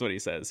storytelling is what he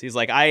says. He's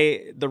like,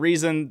 the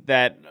reason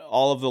that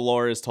all of the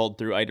lore is told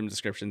through item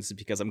descriptions is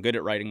because I'm good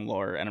at writing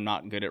lore and I'm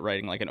not good at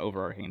writing like an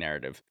overarching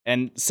narrative.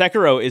 And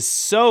Sekiro is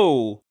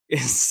so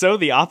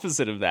the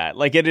opposite of that.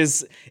 Like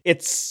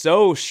it's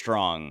so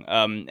strong.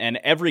 And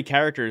every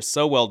character is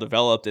so well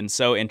developed and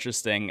so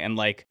interesting. And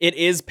like it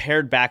is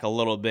pared back a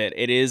little bit.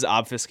 It is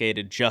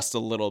obfuscated just a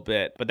little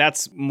bit, but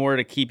that's more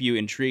to keep you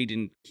intrigued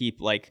and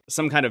keep like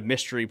some kind of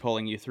mystery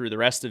pulling you through the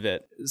rest of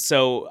it.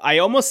 So I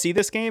almost see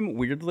this game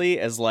weirdly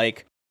as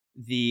like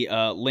the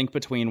Link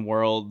Between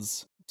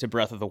Worlds to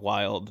Breath of the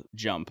Wild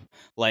jump.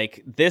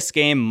 Like this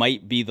game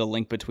might be the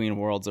Link Between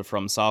Worlds of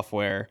From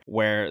Software,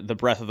 where the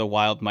Breath of the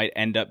Wild might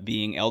end up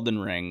being Elden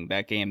Ring,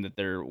 that game that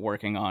they're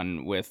working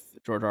on with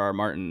George R.R.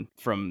 Martin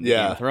from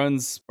Game of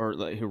Thrones, or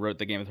who wrote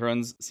the Game of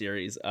Thrones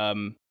series.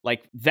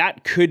 Like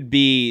that could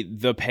be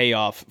the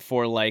payoff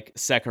for like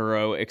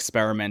Sekiro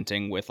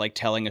experimenting with like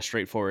telling a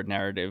straightforward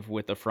narrative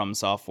with the From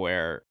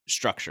Software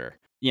structure.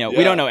 You know,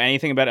 we don't know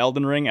anything about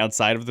Elden Ring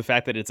outside of the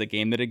fact that it's a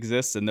game that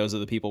exists and those are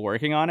the people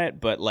working on it.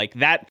 But like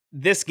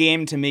this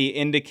game to me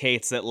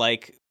indicates that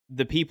like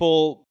the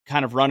people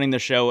kind of running the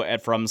show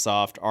at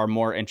FromSoft are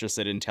more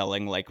interested in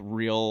telling like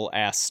real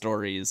ass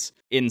stories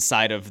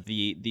inside of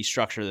the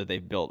structure that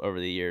they've built over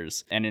the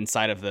years and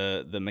inside of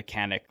the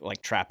mechanic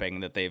like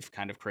trapping that they've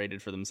kind of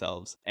created for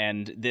themselves.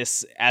 And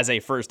this, as a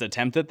first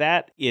attempt at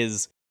that,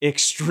 is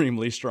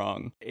extremely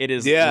strong. It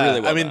is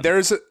really well I mean,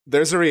 done.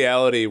 there's a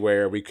reality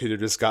where we could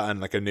have just gotten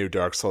like a new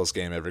Dark Souls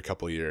game every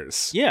couple of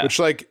years. Yeah. Which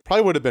like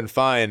probably would have been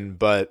fine,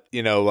 but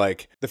you know,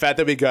 like the fact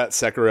that we got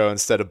Sekiro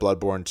instead of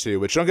Bloodborne 2,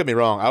 which don't get me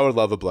wrong, I would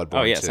love a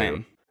Bloodborne 2.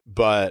 Same.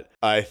 But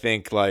I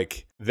think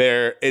like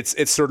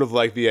it's sort of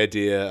like the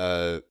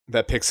idea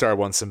that Pixar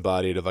once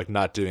embodied of like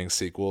not doing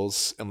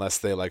sequels unless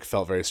they like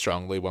felt very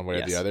strongly one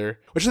way or the other,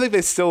 which I think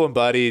they still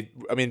embodied.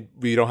 I mean,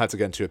 we don't have to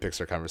get into a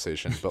Pixar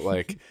conversation, but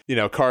like, you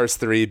know, Cars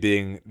 3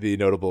 being the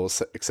notable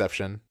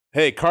exception.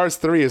 Hey, Cars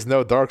 3 is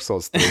no Dark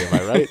Souls 3, am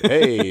I right?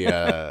 Hey.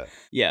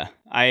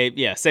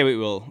 Say what we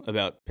will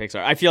about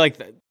Pixar. I feel like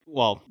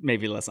well,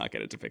 maybe let's not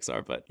get into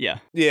Pixar, but yeah.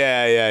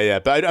 Yeah.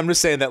 But I'm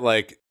just saying that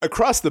like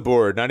across the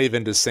board, not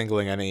even just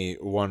singling any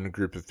one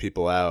group of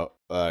people out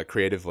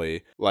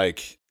creatively,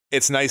 like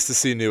it's nice to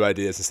see new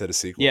ideas instead of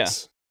sequels. Yeah.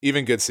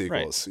 Even good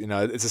sequels. Right. You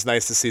know, it's just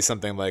nice to see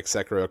something like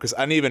Sekiro, because I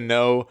didn't even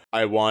know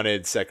I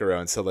wanted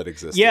Sekiro until it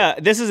existed. Yeah,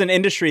 this is an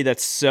industry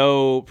that's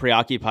so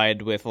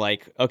preoccupied with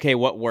like, okay,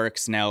 what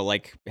works now?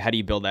 Like, how do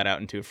you build that out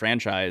into a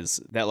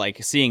franchise? That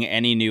like seeing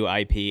any new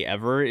IP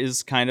ever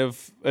is kind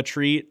of a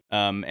treat.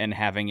 And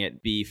having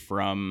it be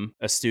from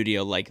a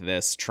studio like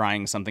this,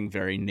 trying something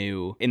very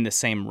new in the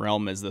same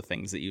realm as the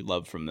things that you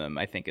love from them,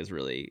 I think is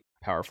really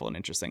powerful and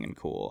interesting and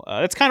cool.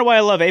 That's kind of why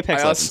I love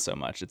Apex Legends so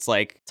much. It's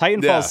like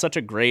Titanfall is such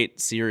a great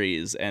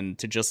series, and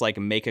to just like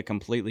make a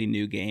completely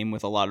new game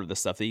with a lot of the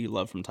stuff that you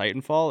love from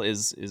Titanfall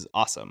is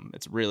awesome.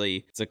 It's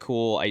a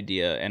cool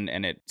idea,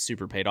 and it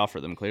super paid off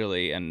for them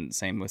clearly, and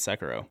same with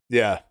Sekiro.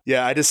 Yeah.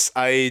 I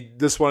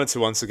just wanted to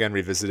once again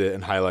revisit it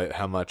and highlight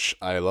how much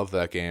I love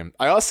that game.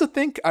 I also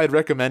think I'd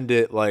recommend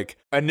it. Like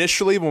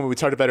initially when we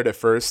talked about it at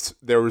first,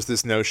 there was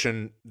this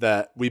notion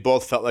that we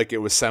both felt like it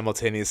was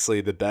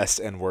simultaneously the best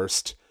and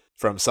worst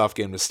FromSoft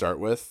game to start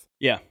with.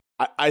 Yeah.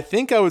 I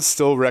think I would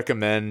still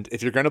recommend,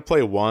 if you're going to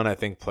play one, I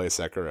think play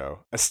Sekiro.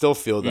 I still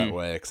feel that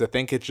way because I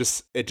think it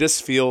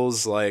just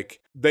feels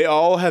like they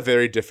all have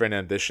very different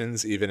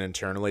ambitions, even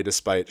internally,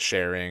 despite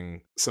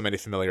sharing so many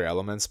familiar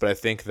elements. But I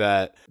think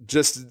that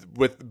just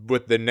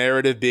with the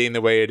narrative being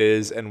the way it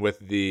is, and with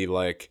the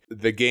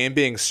game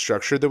being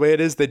structured the way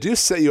it is, they do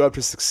set you up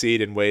to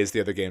succeed in ways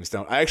the other games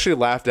don't. I actually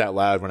laughed out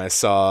loud when I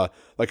saw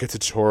like a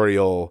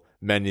tutorial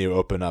menu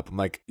open up. I'm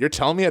like, you're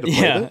telling me how to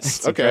play this?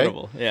 It's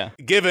incredible. Yeah.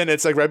 Given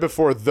it's like right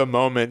before the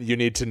moment you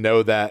need to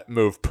know that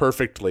move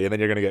perfectly, and then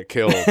you're gonna get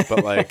killed.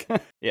 But like,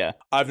 yeah,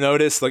 I've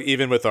noticed like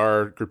even with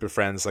our group of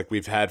friends, like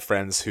we've had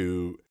friends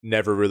who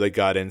never really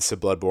got into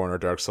Bloodborne or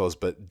Dark Souls,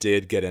 but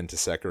did get into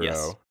Sekiro.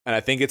 Yes. And I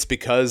think it's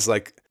because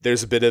like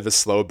there's a bit of a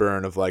slow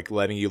burn of like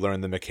letting you learn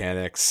the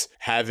mechanics,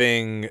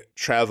 having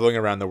traveling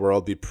around the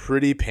world be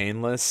pretty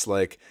painless.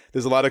 Like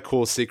there's a lot of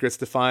cool secrets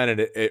to find, and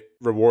it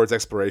rewards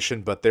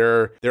exploration, but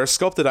there are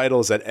sculpted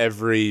idols at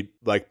every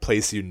like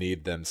place you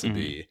need them to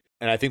be.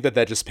 And I think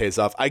that just pays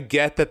off. I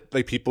get that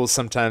like people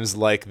sometimes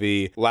like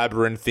the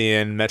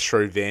labyrinthian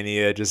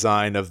Metroidvania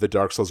design of the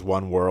Dark Souls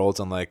 1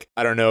 world. And like,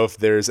 I don't know if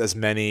there's as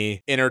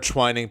many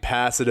intertwining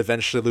paths that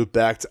eventually loop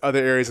back to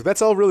other areas. Like,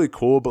 that's all really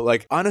cool. But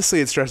like, honestly,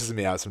 it stresses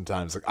me out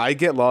sometimes. Like I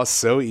get lost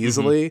so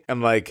easily.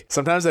 And like,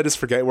 sometimes I just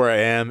forget where I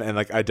am. And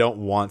like, I don't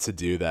want to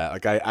do that.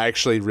 Like I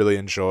actually really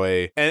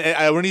enjoy, and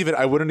I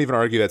wouldn't even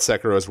argue that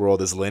Sekiro's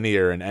world is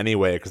linear in any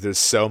way, because there's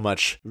so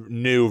much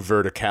new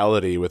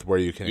verticality with where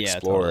you can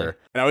explore. Totally.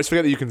 And I always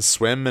forget that you can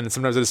swim, and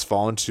sometimes I just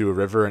fall into a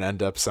river and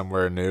end up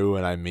somewhere new,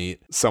 and I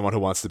meet someone who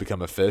wants to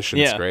become a fish,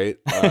 and it's great.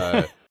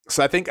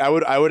 So I think I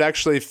would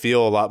actually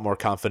feel a lot more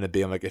confident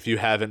being like, if you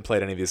haven't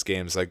played any of these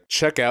games, like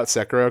check out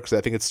Sekiro, because I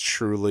think it's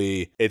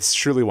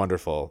truly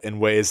wonderful in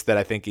ways that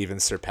I think even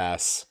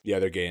surpass the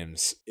other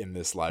games in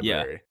this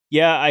library.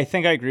 Yeah, I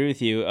think I agree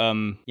with you.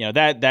 You know,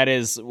 that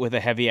is with a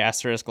heavy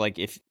asterisk. Like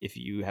if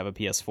you have a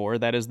PS4,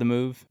 that is the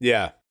move.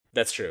 Yeah.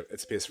 That's true.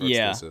 It's PS4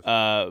 exclusive.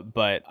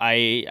 But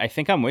I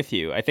think I'm with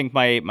you. I think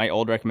my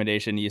old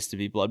recommendation used to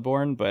be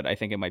Bloodborne, but I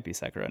think it might be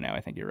Sekiro now.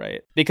 I think you're right.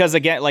 Because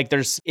again, like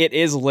it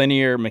is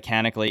linear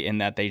mechanically in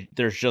that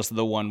there's just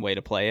the one way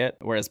to play it,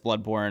 whereas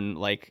Bloodborne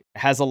like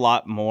has a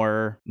lot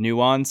more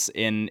nuance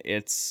in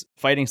its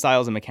fighting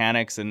styles and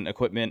mechanics and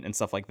equipment and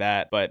stuff like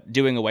that. But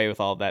doing away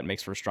with all of that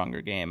makes for a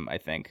stronger game, I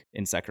think,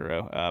 in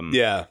Sekiro.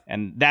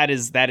 And that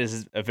is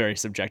a very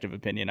subjective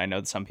opinion. I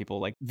know that some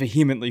people like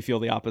vehemently feel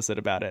the opposite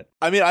about it.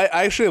 I mean,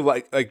 I actually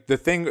like the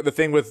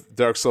thing with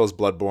Dark Souls,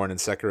 Bloodborne, and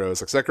Sekiro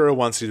is like Sekiro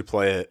wants you to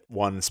play it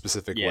one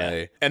specific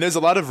way, and there's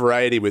a lot of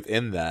variety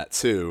within that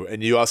too.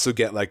 And you also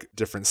get like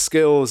different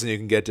skills, and you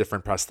can get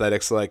different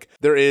prosthetics. Like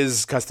there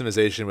is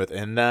customization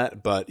within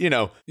that, but you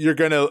know you're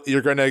gonna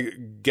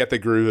get the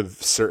groove of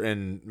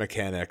certain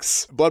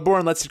mechanics.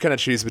 Bloodborne lets you kind of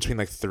choose between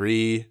like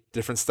 3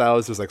 different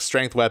styles. There's like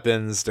strength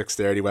weapons,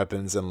 dexterity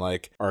weapons, and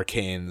like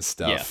arcane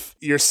stuff.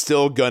 You're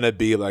still gonna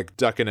be like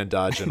ducking and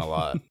dodging a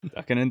lot.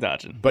 Ducking and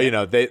dodging. But you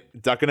know, they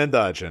ducking and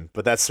dodging,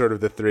 but that's sort of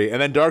the 3.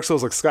 And then Dark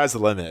Souls, like sky's the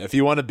limit. If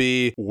you want to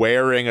be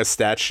wearing a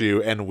statue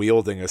and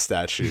wielding a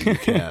statue, you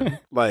can.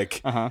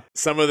 Like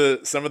some of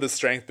the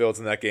strength builds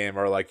in that game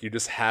are like you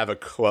just have a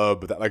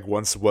club that like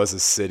once was a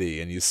city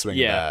and you swing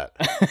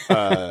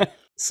that.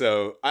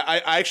 So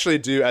I actually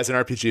do, as an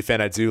RPG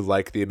fan, I do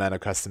like the amount of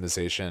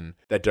customization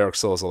that Dark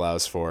Souls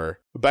allows for.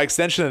 But by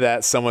extension of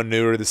that, someone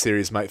newer to the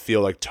series might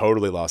feel like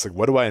totally lost. Like,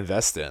 what do I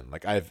invest in?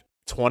 Like, I have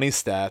 20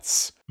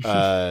 stats.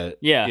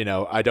 You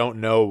know, I don't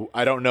know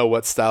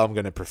what style I'm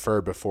going to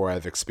prefer before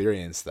I've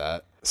experienced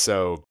that.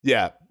 So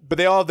yeah, but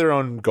they all have their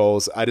own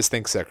goals. I just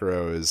think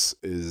Sekiro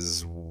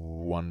is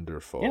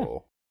wonderful.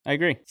 Yeah, I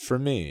agree. For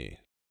me.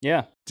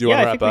 Yeah. Do you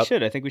want to wrap up?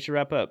 I think we should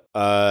wrap up.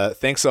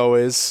 Thanks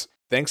always.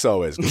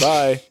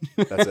 Goodbye.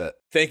 That's it.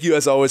 Thank you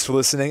as always for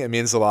listening. It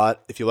means a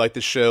lot. If you like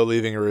the show,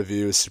 leaving a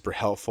review is super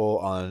helpful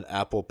on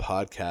Apple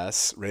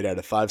Podcasts. Rate out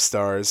of 5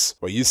 stars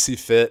where you see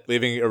fit.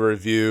 Leaving a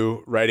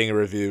review, writing a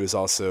review is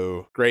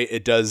also great.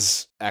 It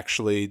does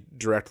actually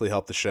directly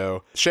help the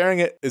show. Sharing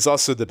it is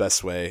also the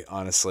best way,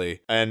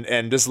 honestly.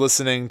 And just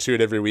listening to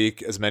it every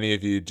week, as many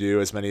of you do,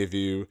 as many of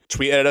you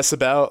tweet at us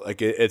about,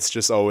 like it's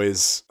just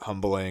always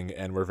humbling,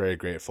 and we're very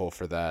grateful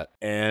for that.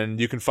 And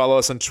you can follow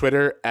us on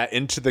Twitter at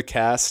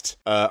IntoTheCast.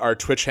 Our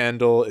Twitch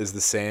handle is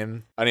the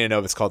same. I don't even know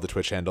if it's called the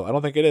Twitch handle. I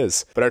don't think it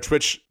is. But our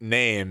Twitch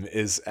name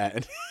is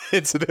at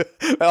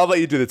I'll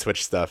let you do the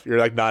Twitch stuff. You're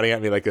like nodding at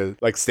me like a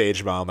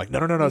stage mom. Like, no,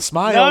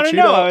 smile.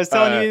 No. I was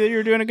telling you that you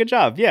were doing a good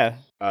job. Yeah.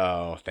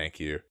 Oh, thank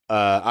you.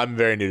 I'm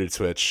very new to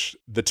Twitch.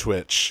 The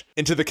Twitch.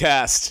 Into the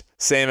Cast.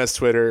 Same as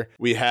Twitter.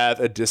 We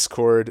have a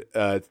Discord.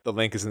 The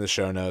link is in the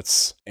show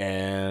notes.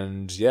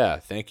 And yeah,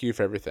 thank you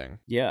for everything.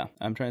 Yeah,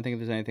 I'm trying to think if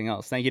there's anything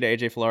else. Thank you to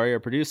AJ Filari, our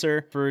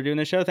producer, for doing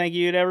the show. Thank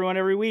you to everyone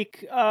every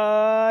week.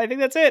 I think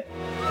that's it.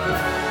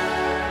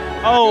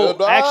 Oh,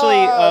 Goodbye.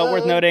 actually,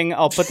 worth noting,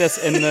 I'll put this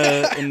in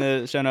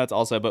the show notes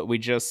also, but we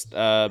just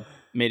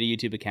made a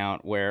YouTube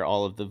account where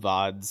all of the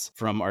VODs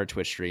from our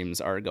Twitch streams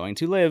are going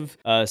to live,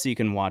 so you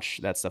can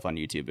watch that stuff on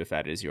YouTube if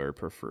that is your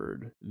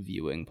preferred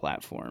viewing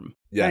platform.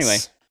 Yes. Anyway,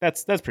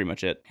 that's pretty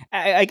much it.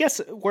 I guess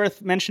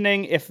worth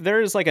mentioning, if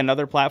there's like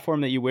another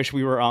platform that you wish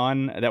we were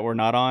on that we're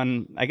not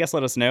on, I guess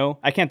let us know.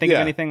 I can't think of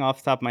anything off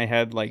the top of my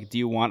head. Like, do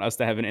you want us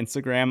to have an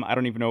Instagram? I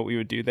don't even know what we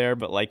would do there,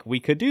 but like we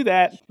could do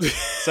that.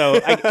 So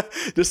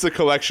just a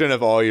collection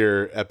of all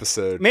your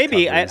episode.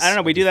 Maybe I covers don't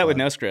know. We would do be that with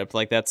fun. no script.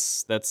 Like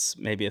that's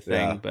maybe a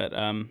thing. Yeah. But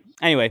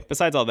anyway,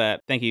 besides all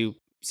that, thank you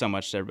so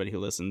much to everybody who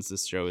listens.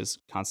 This show is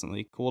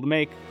constantly cool to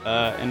make,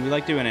 and we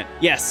like doing it.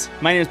 Yes,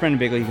 my name is Brendan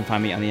Bigley. You can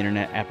find me on the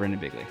internet at Brendan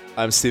Bigley.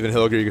 I'm Stephen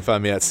Hilger. You can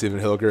find me at Stephen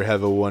Hilger.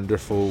 Have a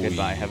wonderful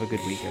Goodbye. week. Have a good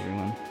week,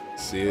 everyone.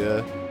 See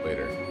ya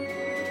later.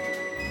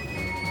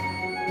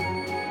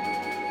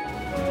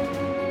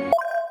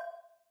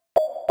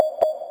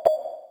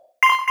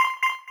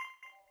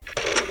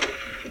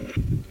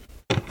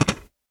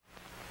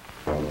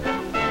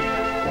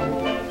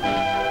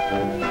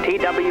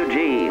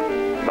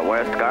 TWG, the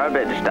worst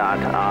garbage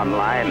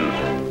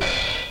online.